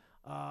all.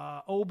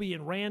 Obi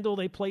and Randall,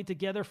 they played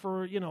together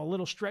for, a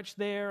little stretch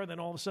there. And then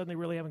all of a sudden they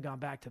really haven't gone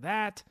back to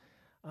that.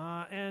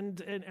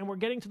 And we're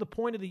getting to the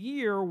point of the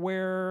year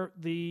where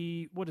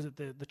the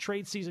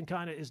trade season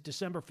kind of is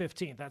December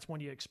 15th. That's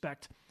when you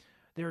expect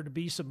there to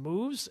be some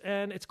moves.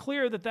 And it's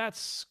clear that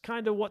that's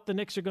kind of what the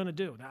Knicks are going to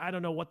do. Now, I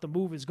don't know what the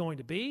move is going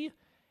to be.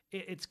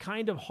 It's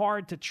kind of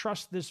hard to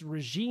trust this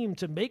regime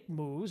to make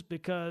moves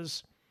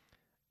because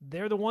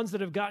they're the ones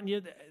that have gotten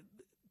you.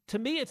 To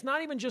me, it's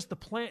not even just the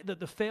plan,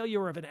 the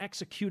failure of an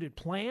executed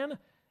plan.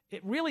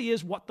 It really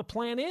is what the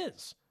plan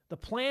is. The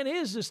plan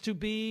is to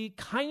be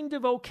kind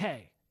of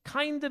okay,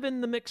 kind of in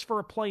the mix for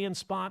a play-in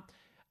spot,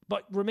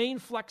 but remain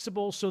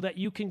flexible so that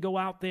you can go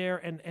out there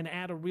and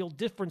add a real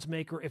difference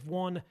maker if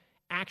one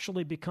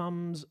actually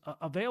becomes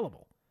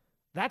available.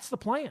 That's the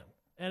plan.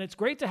 And it's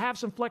great to have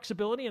some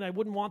flexibility, and I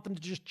wouldn't want them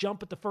to just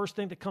jump at the first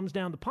thing that comes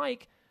down the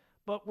pike.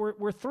 But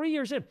we're 3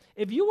 years in.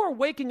 If you were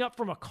waking up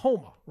from a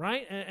coma,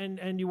 right,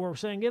 and you were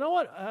saying, you know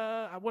what,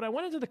 when I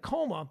went into the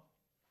coma,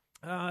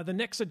 the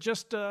Knicks had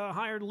just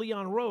hired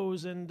Leon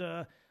Rose, and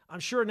I'm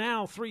sure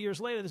now, 3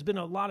 years later, there's been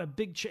a lot of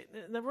big changes.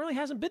 There really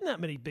hasn't been that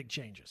many big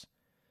changes.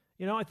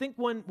 I think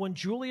when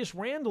Julius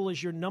Randle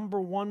is your number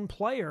one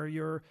player,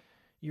 your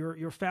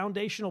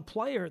foundational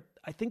player,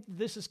 I think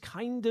this is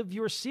kind of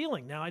your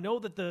ceiling. Now, I know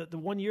that the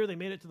 1 year they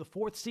made it to the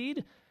 4th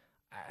seed,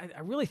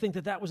 I really think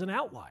that was an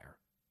outlier.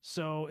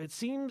 So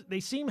they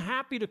seem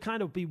happy to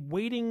kind of be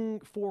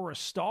waiting for a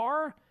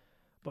star.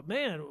 But,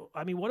 man,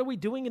 I mean, what are we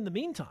doing in the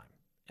meantime?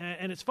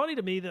 And it's funny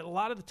to me that a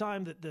lot of the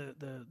time that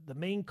the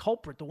main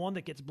culprit, the one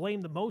that gets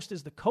blamed the most,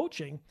 is the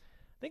coaching.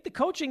 I think the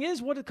coaching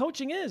is what the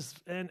coaching is.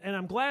 And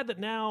I'm glad that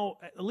now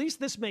at least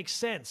this makes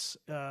sense,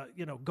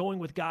 going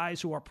with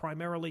guys who are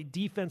primarily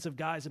defensive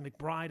guys in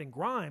McBride and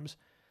Grimes.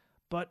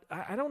 But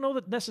I don't know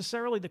that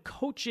necessarily the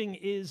coaching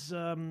is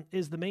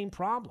the main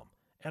problem.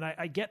 And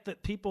I get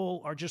that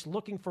people are just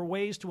looking for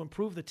ways to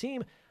improve the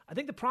team. I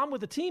think the problem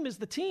with the team is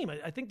the team.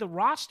 I think the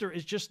roster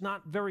is just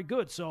not very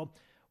good. So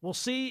we'll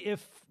see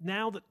if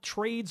now that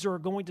trades are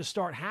going to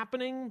start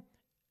happening,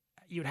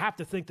 you'd have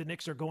to think the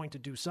Knicks are going to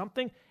do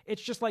something.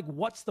 It's just like,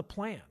 what's the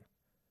plan?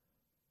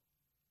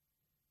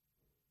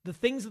 The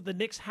things that the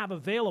Knicks have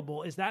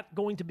available, is that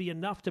going to be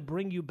enough to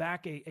bring you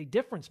back a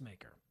difference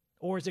maker?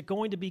 Or is it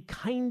going to be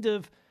kind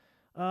of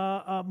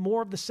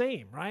more of the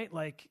same, right?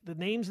 Like the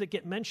names that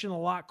get mentioned a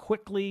lot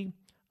quickly,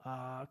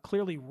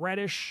 clearly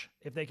Reddish,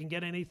 if they can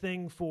get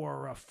anything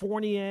for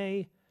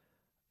Fournier,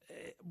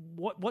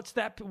 what's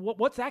that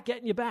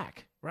getting you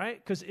back,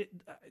 right? Because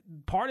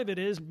part of it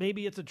is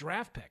maybe it's a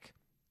draft pick.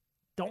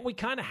 Don't we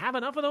kind of have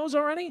enough of those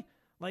already?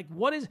 Like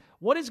what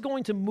is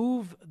going to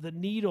move the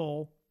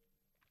needle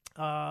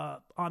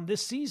on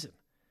this season?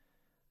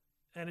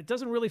 And it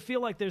doesn't really feel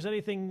like there's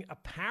anything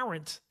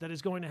apparent that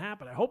is going to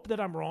happen. I hope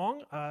that I'm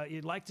wrong.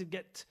 You'd like to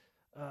get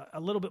a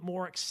little bit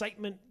more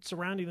excitement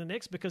surrounding the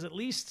Knicks because at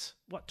least,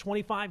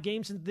 25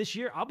 games into this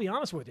year, I'll be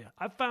honest with you,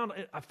 I found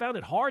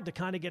it hard to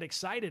kind of get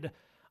excited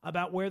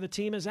about where the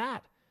team is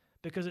at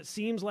because it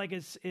seems like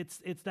it's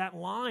that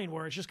line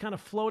where it's just kind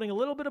of floating a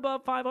little bit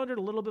above 500,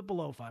 a little bit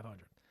below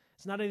 500.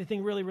 It's not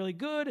anything really, really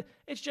good.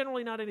 It's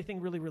generally not anything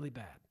really, really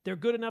bad. They're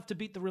good enough to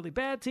beat the really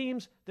bad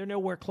teams. They're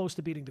nowhere close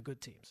to beating the good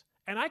teams.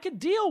 And I could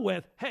deal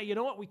with, hey, you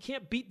know what? We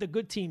can't beat the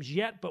good teams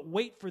yet, but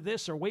wait for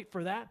this or wait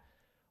for that.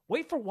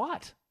 Wait for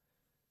what?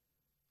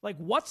 Like,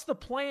 what's the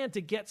plan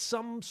to get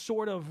some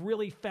sort of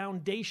really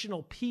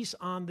foundational piece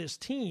on this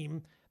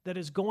team that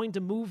is going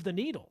to move the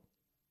needle?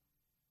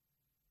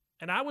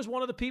 And I was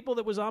one of the people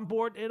that was on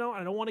board. I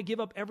don't want to give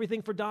up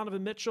everything for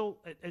Donovan Mitchell.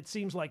 It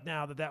seems like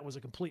now that was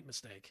a complete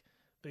mistake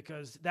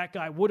because that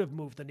guy would have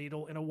moved the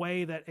needle in a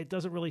way that it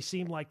doesn't really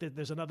seem like that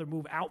there's another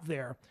move out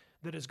there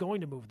that is going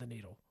to move the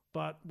needle.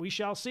 But we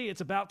shall see.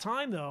 It's about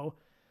time, though,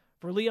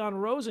 for Leon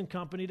Rose and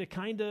company to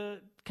kind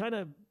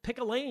of pick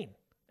a lane.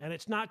 And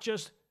it's not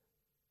just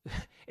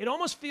 – it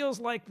almost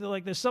feels like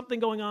there's something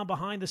going on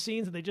behind the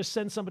scenes and they just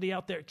send somebody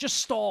out there. Just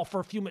stall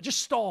for a few minutes. Just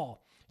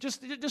stall.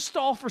 Just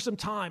stall for some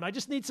time. I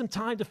just need some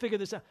time to figure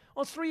this out.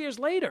 Well, it's 3 years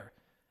later.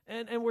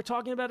 And we're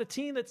talking about a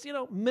team that's,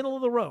 middle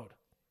of the road.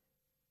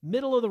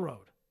 Middle of the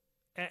road.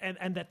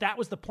 And that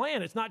was the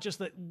plan. It's not just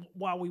that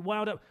while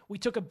we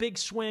took a big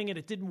swing and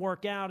it didn't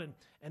work out and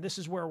this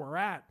is where we're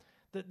at.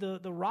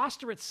 The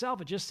roster itself,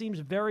 it just seems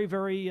very,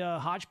 very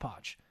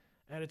hodgepodge.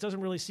 And it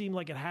doesn't really seem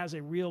like it has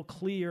a real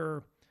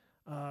clear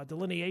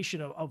delineation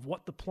of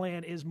what the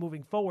plan is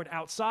moving forward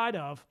outside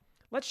of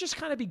let's just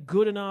kind of be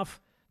good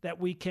enough that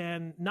we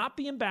can not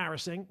be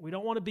embarrassing. We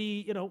don't want to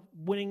be,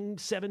 winning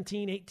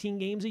 17, 18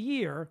 games a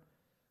year.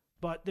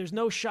 But there's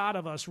no shot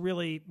of us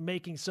really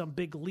making some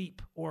big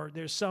leap or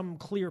there's some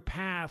clear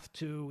path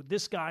to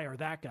this guy or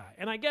that guy.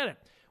 And I get it.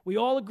 We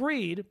all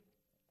agreed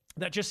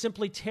that just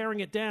simply tearing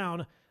it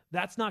down,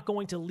 that's not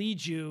going to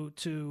lead you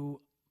to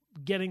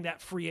getting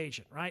that free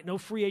agent, right? No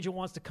free agent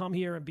wants to come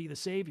here and be the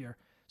savior.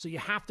 So you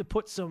have to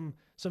put some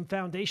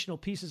foundational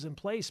pieces in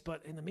place.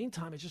 But in the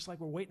meantime, it's just like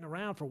we're waiting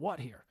around for what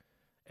here?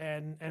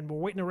 And we're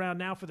waiting around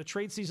now for the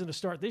trade season to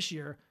start this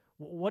year.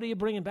 What are you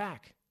bringing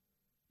back?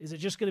 Is it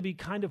just going to be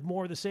kind of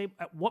more of the same?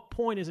 At what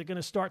point is it going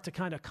to start to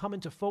kind of come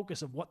into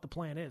focus of what the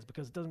plan is?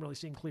 Because it doesn't really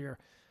seem clear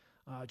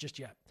just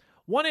yet.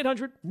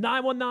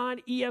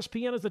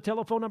 1-800-919-ESPN is the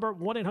telephone number.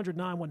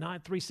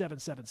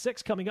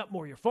 1-800-919-3776. Coming up,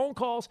 more of your phone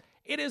calls.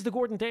 It is the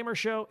Gordon Damer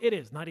Show. It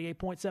is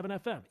 98.7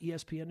 FM,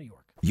 ESPN New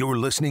York. You're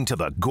listening to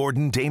the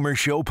Gordon Damer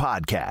Show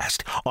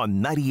podcast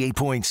on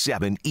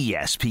 98.7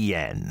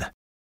 ESPN.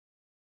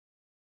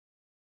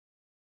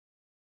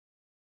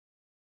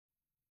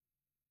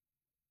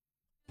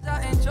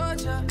 Out in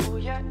Georgia, oh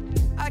yeah.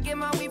 I get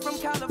my weed from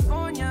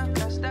California.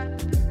 That's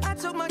that. I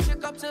took my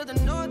chick up to the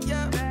north,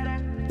 yeah.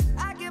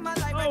 I get my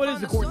life it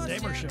is the Gordon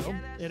Damer Show.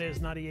 It is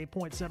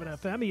 98.7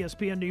 FM,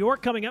 ESPN New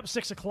York. Coming up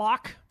 6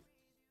 o'clock.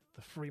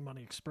 The Free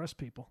Money Express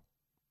people.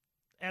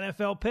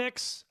 NFL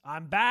picks.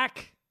 I'm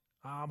back.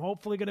 I'm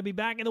hopefully going to be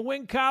back in the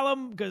win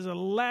column because the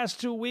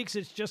last 2 weeks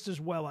it's just as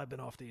well I've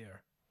been off the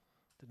air.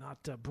 Did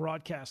not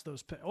broadcast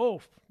those picks. Oh,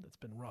 that's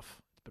been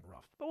rough. It's been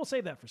rough. But we'll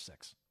save that for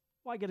 6.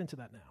 Why get into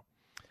that now?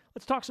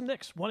 Let's talk some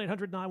Knicks.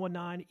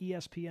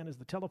 1-800-919-ESPN is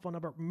the telephone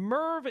number.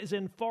 Merv is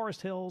in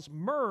Forest Hills.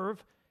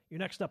 Merv, you're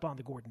next up on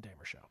the Gordon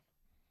Damer Show.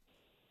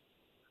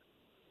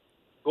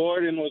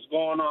 Gordon, what's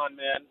going on,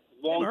 man?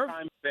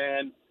 Long-time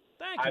fan.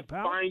 Thank you,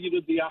 pal. I find you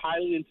to be a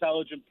highly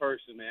intelligent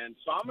person, man.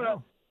 So I'm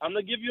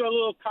gonna give you a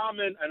little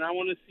comment, and I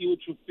want to see what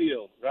you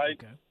feel,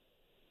 right? Okay.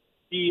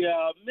 The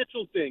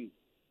Mitchell thing.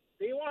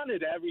 They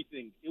wanted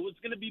everything. It was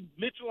going to be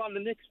Mitchell on the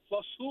Knicks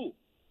plus who?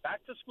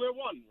 Back to square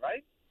one,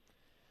 right?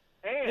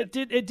 And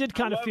it did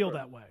kind of feel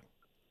that way.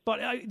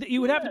 But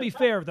you would have to be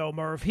fair, though,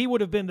 Merv. He would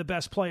have been the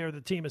best player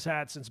the team has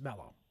had since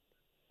Melo.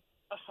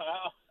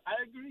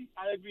 I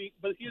agree.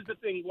 But here's the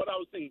thing, what I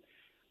was thinking.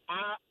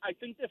 I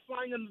think they're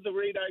flying under the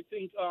radar. I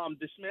think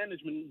this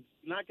management is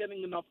not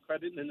getting enough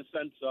credit in the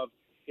sense of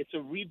it's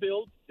a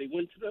rebuild. They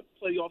went to the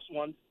playoffs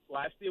once.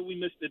 Last year we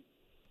missed it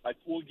by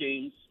 4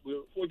 games. We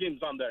were 4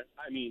 games under,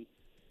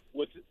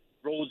 with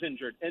Rose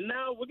injured. And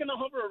now we're going to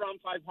hover around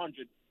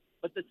 500.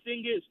 But the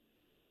thing is,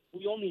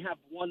 we only have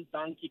one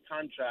donkey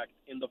contract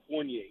in the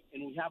Fournier,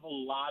 and we have a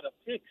lot of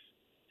picks.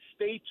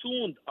 Stay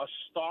tuned. A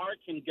star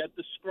can get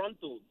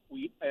disgruntled.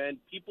 And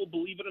people,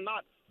 believe it or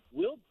not,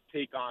 will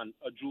take on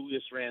a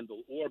Julius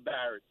Randle or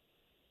Barrett.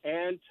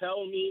 And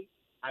tell me,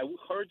 I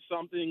heard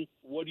something,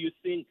 what do you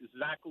think,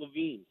 Zach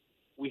LaVine?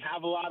 We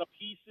have a lot of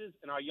pieces,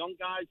 and our young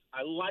guys,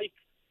 I like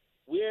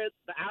where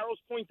the arrow's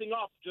pointing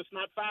up, just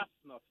not fast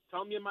enough.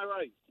 Tell me, am I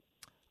right?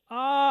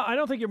 I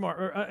don't think you're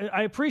more.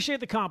 I appreciate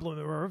the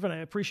compliment, Merv, and I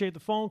appreciate the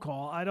phone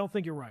call. I don't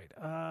think you're right.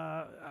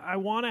 I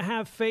want to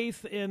have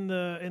faith in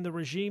the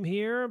regime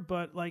here,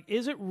 but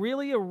is it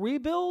really a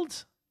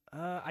rebuild?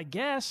 I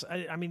guess.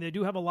 I mean, they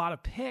do have a lot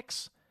of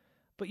picks,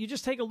 but you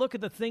just take a look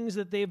at the things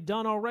that they've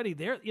done already.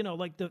 They're,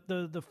 like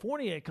the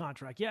Fournier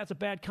contract. Yeah, it's a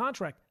bad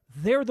contract.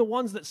 They're the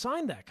ones that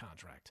signed that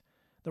contract.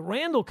 The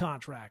Randall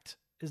contract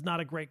is not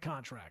a great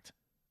contract.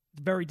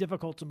 Very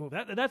difficult to move.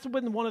 That's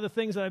been one of the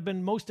things that I've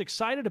been most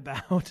excited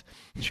about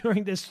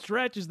during this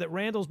stretch is that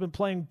Randall's been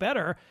playing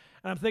better.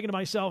 And I'm thinking to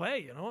myself,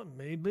 hey,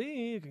 maybe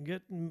you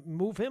can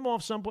move him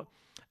off some point.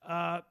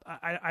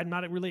 I'm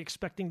not really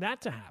expecting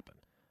that to happen.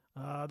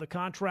 The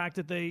contract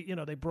that they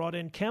brought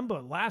in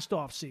Kemba last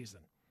offseason.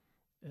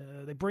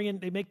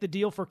 They make the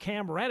deal for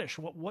Cam Reddish.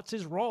 What's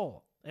his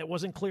role? It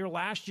wasn't clear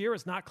last year.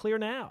 It's not clear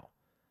now.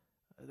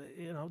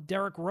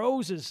 Derrick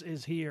Rose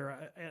is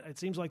here. It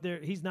seems like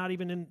he's not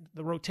even in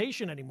the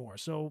rotation anymore.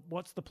 So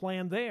what's the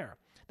plan there?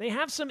 They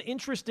have some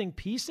interesting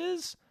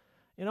pieces.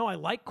 I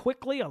like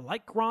Quickly. I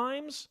like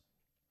Grimes.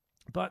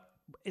 But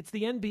it's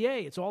the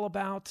NBA. It's all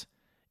about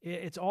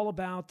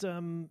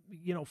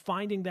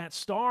finding that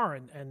star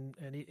and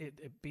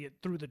it, be it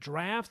through the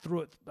draft,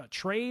 through a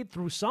trade,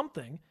 through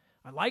something.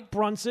 I like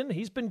Brunson.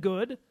 He's been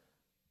good.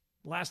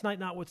 Last night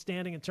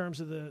notwithstanding in terms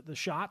of the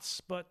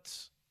shots,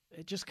 but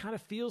it just kind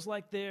of feels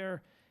like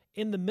they're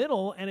in the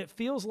middle, and it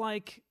feels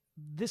like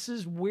this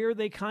is where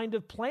they kind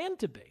of plan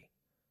to be.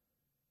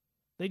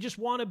 They just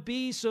want to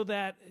be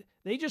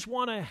they just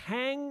want to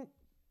hang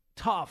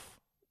tough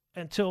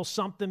until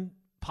something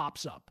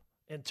pops up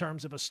in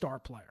terms of a star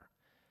player.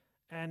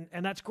 And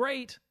that's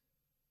great,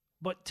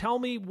 but tell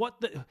me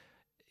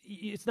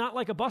it's not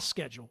like a bus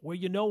schedule where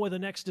where the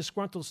next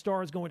disgruntled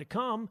star is going to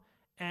come,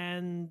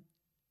 and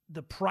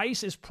the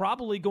price is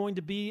probably going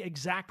to be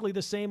exactly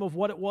the same of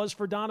what it was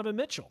for Donovan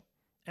Mitchell.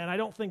 And I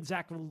don't think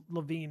Zach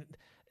LaVine,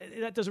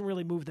 that doesn't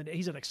really move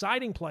he's an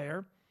exciting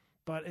player,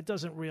 but it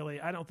doesn't really,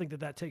 I don't think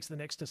that takes the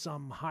Knicks to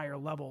some higher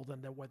level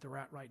than what they're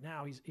at right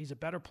now. He's a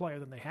better player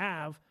than they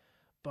have,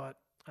 but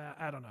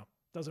I don't know.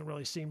 Doesn't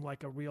really seem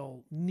like a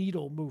real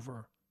needle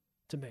mover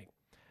to me.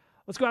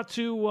 Let's go out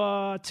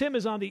to Tim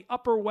is on the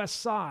Upper West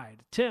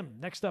Side. Tim,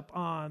 next up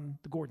on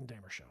the Gordon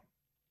Damer Show.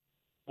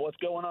 What's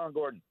going on,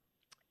 Gordon?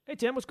 Hey,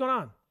 Tim, what's going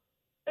on?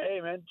 Hey,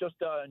 man, just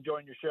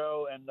enjoying your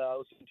show and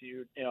listening to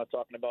you,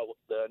 talking about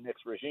the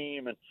Knicks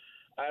regime. And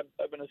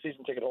I've been a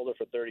season ticket holder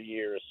for 30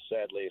 years,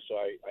 sadly, so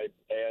I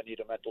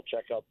need a mental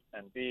checkup.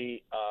 And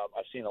B,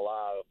 I've seen a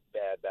lot of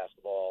bad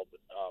basketball.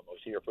 But, I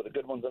was here for the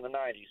good ones in the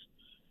 90s.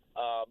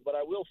 But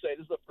I will say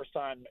this is the first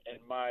time in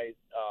my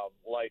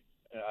life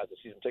as a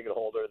season ticket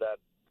holder that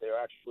they're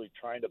actually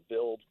trying to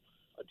build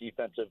a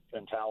defensive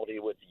mentality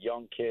with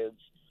young kids,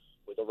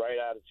 with the right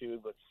attitude,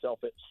 with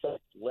selfless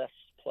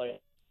play,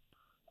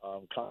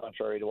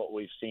 contrary to what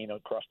we've seen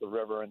across the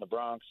river in the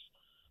Bronx,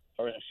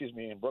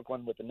 in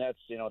Brooklyn with the Nets.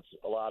 It's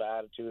a lot of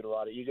attitude, a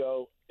lot of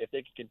ego. If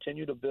they can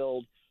continue to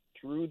build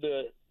through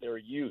their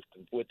youth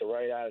with the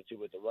right attitude,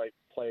 with the right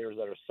players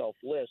that are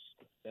selfless,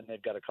 then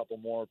they've got a couple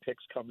more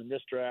picks coming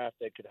this draft.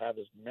 They could have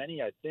as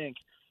many, I think,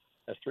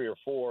 as 3 or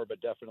 4, but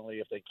definitely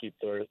if they keep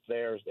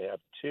theirs, they have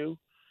 2.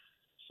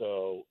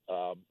 So,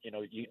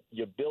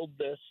 you build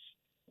this,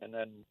 and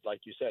then,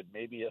 like you said,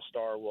 maybe a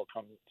star will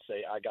come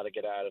say, I got to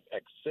get out of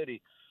X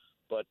city.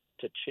 But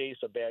to chase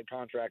a bad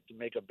contract, to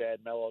make a bad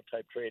Melo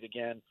type trade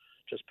again,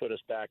 just put us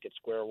back at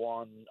square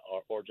one,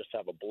 or just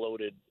have a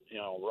bloated,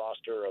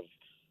 roster of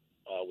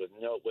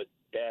with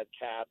bad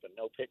cap and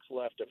no picks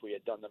left. If we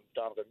had done the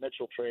Donovan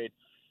Mitchell trade,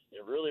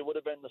 it really would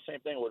have been the same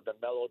thing. It would have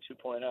been Melo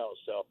 2.0.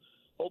 So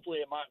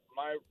hopefully,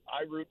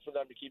 I root for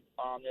them to keep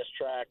on this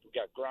track. We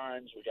got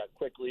Grimes, we got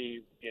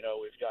Quickly,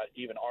 we've got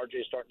even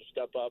RJ starting to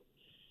step up.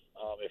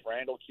 If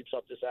Randall keeps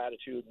up this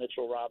attitude,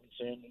 Mitchell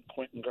Robinson,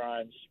 Quentin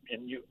Grimes,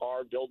 and you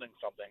are building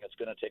something, it's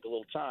going to take a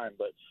little time,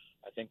 but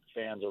I think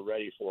fans are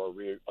ready for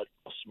a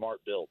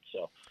smart build.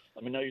 So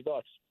let me know your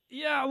thoughts.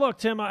 Yeah, look,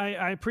 Tim,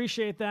 I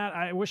appreciate that.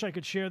 I wish I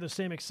could share the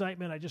same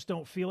excitement. I just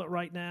don't feel it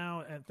right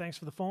now, and thanks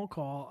for the phone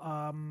call.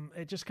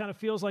 It just kind of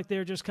feels like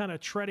they're just kind of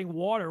treading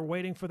water,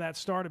 waiting for that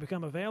star to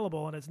become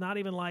available, and it's not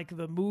even like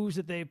the moves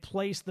that they've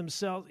placed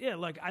themselves. Yeah,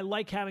 like I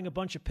like having a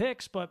bunch of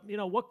picks, but,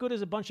 what good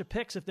is a bunch of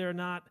picks if they're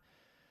not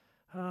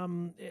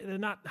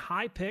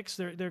high picks?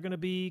 They're going to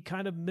be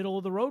kind of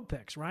middle-of-the-road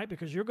picks, right?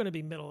 Because you're going to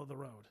be middle of the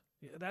road.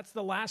 That's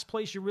the last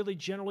place you really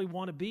generally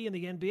want to be in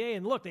the NBA.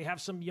 And look, they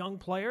have some young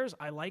players.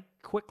 I like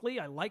Quickly.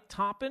 I like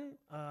Toppin.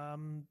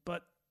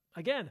 But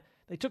again,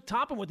 they took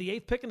Toppin with the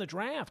 8th pick in the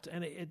draft.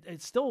 And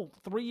it's still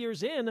 3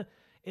 years in.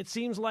 It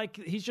seems like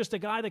he's just a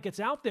guy that gets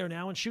out there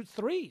now and shoots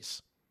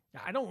threes.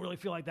 I don't really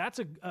feel like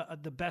that's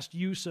the best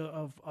use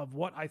of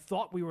what I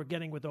thought we were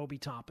getting with Obi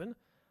Toppin.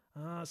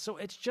 So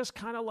it's just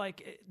kind of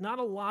like not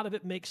a lot of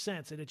it makes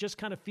sense. And it just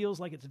kind of feels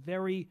like it's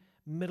very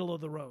middle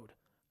of the road.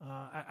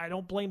 I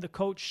don't blame the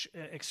coach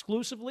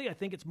exclusively. I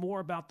think it's more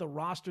about the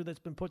roster that's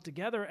been put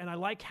together. And I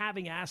like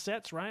having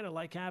assets, right? I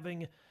like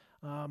having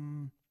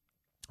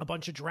a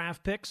bunch of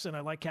draft picks, and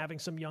I like having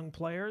some young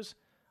players.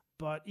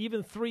 But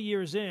even 3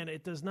 years in,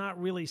 it does not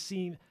really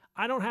seem –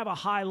 I don't have a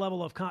high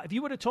level of – if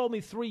you would have told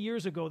me 3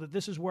 years ago that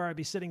this is where I'd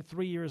be sitting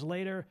 3 years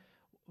later,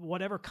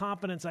 whatever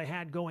confidence I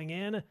had going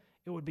in,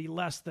 it would be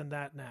less than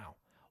that now.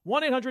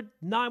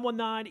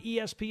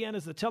 1-800-919-ESPN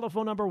is the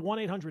telephone number,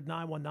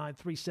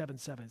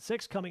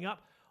 1-800-919-3776. Coming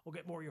up, we'll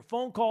get more of your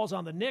phone calls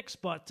on the Knicks,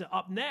 but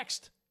up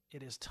next,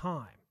 it is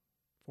time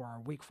for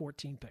our Week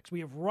 14 picks. We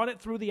have run it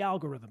through the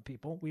algorithm,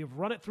 people. We have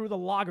run it through the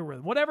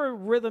logarithm. Whatever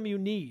rhythm you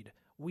need,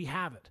 we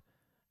have it.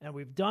 And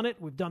we've done it.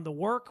 We've done the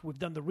work. We've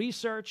done the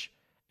research.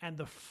 And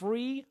the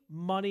free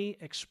money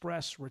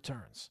express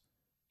returns.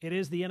 It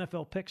is the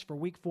NFL picks for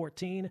Week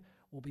 14.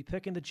 We'll be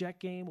picking the Jet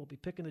game. We'll be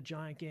picking the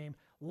Giant game.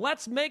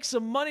 Let's make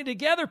some money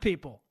together,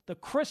 people. The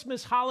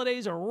Christmas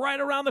holidays are right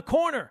around the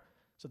corner.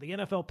 So the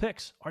NFL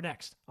picks are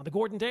next on The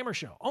Gordon Damer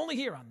Show, only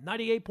here on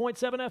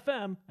 98.7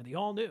 FM and the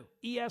all-new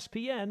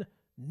ESPN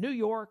New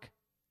York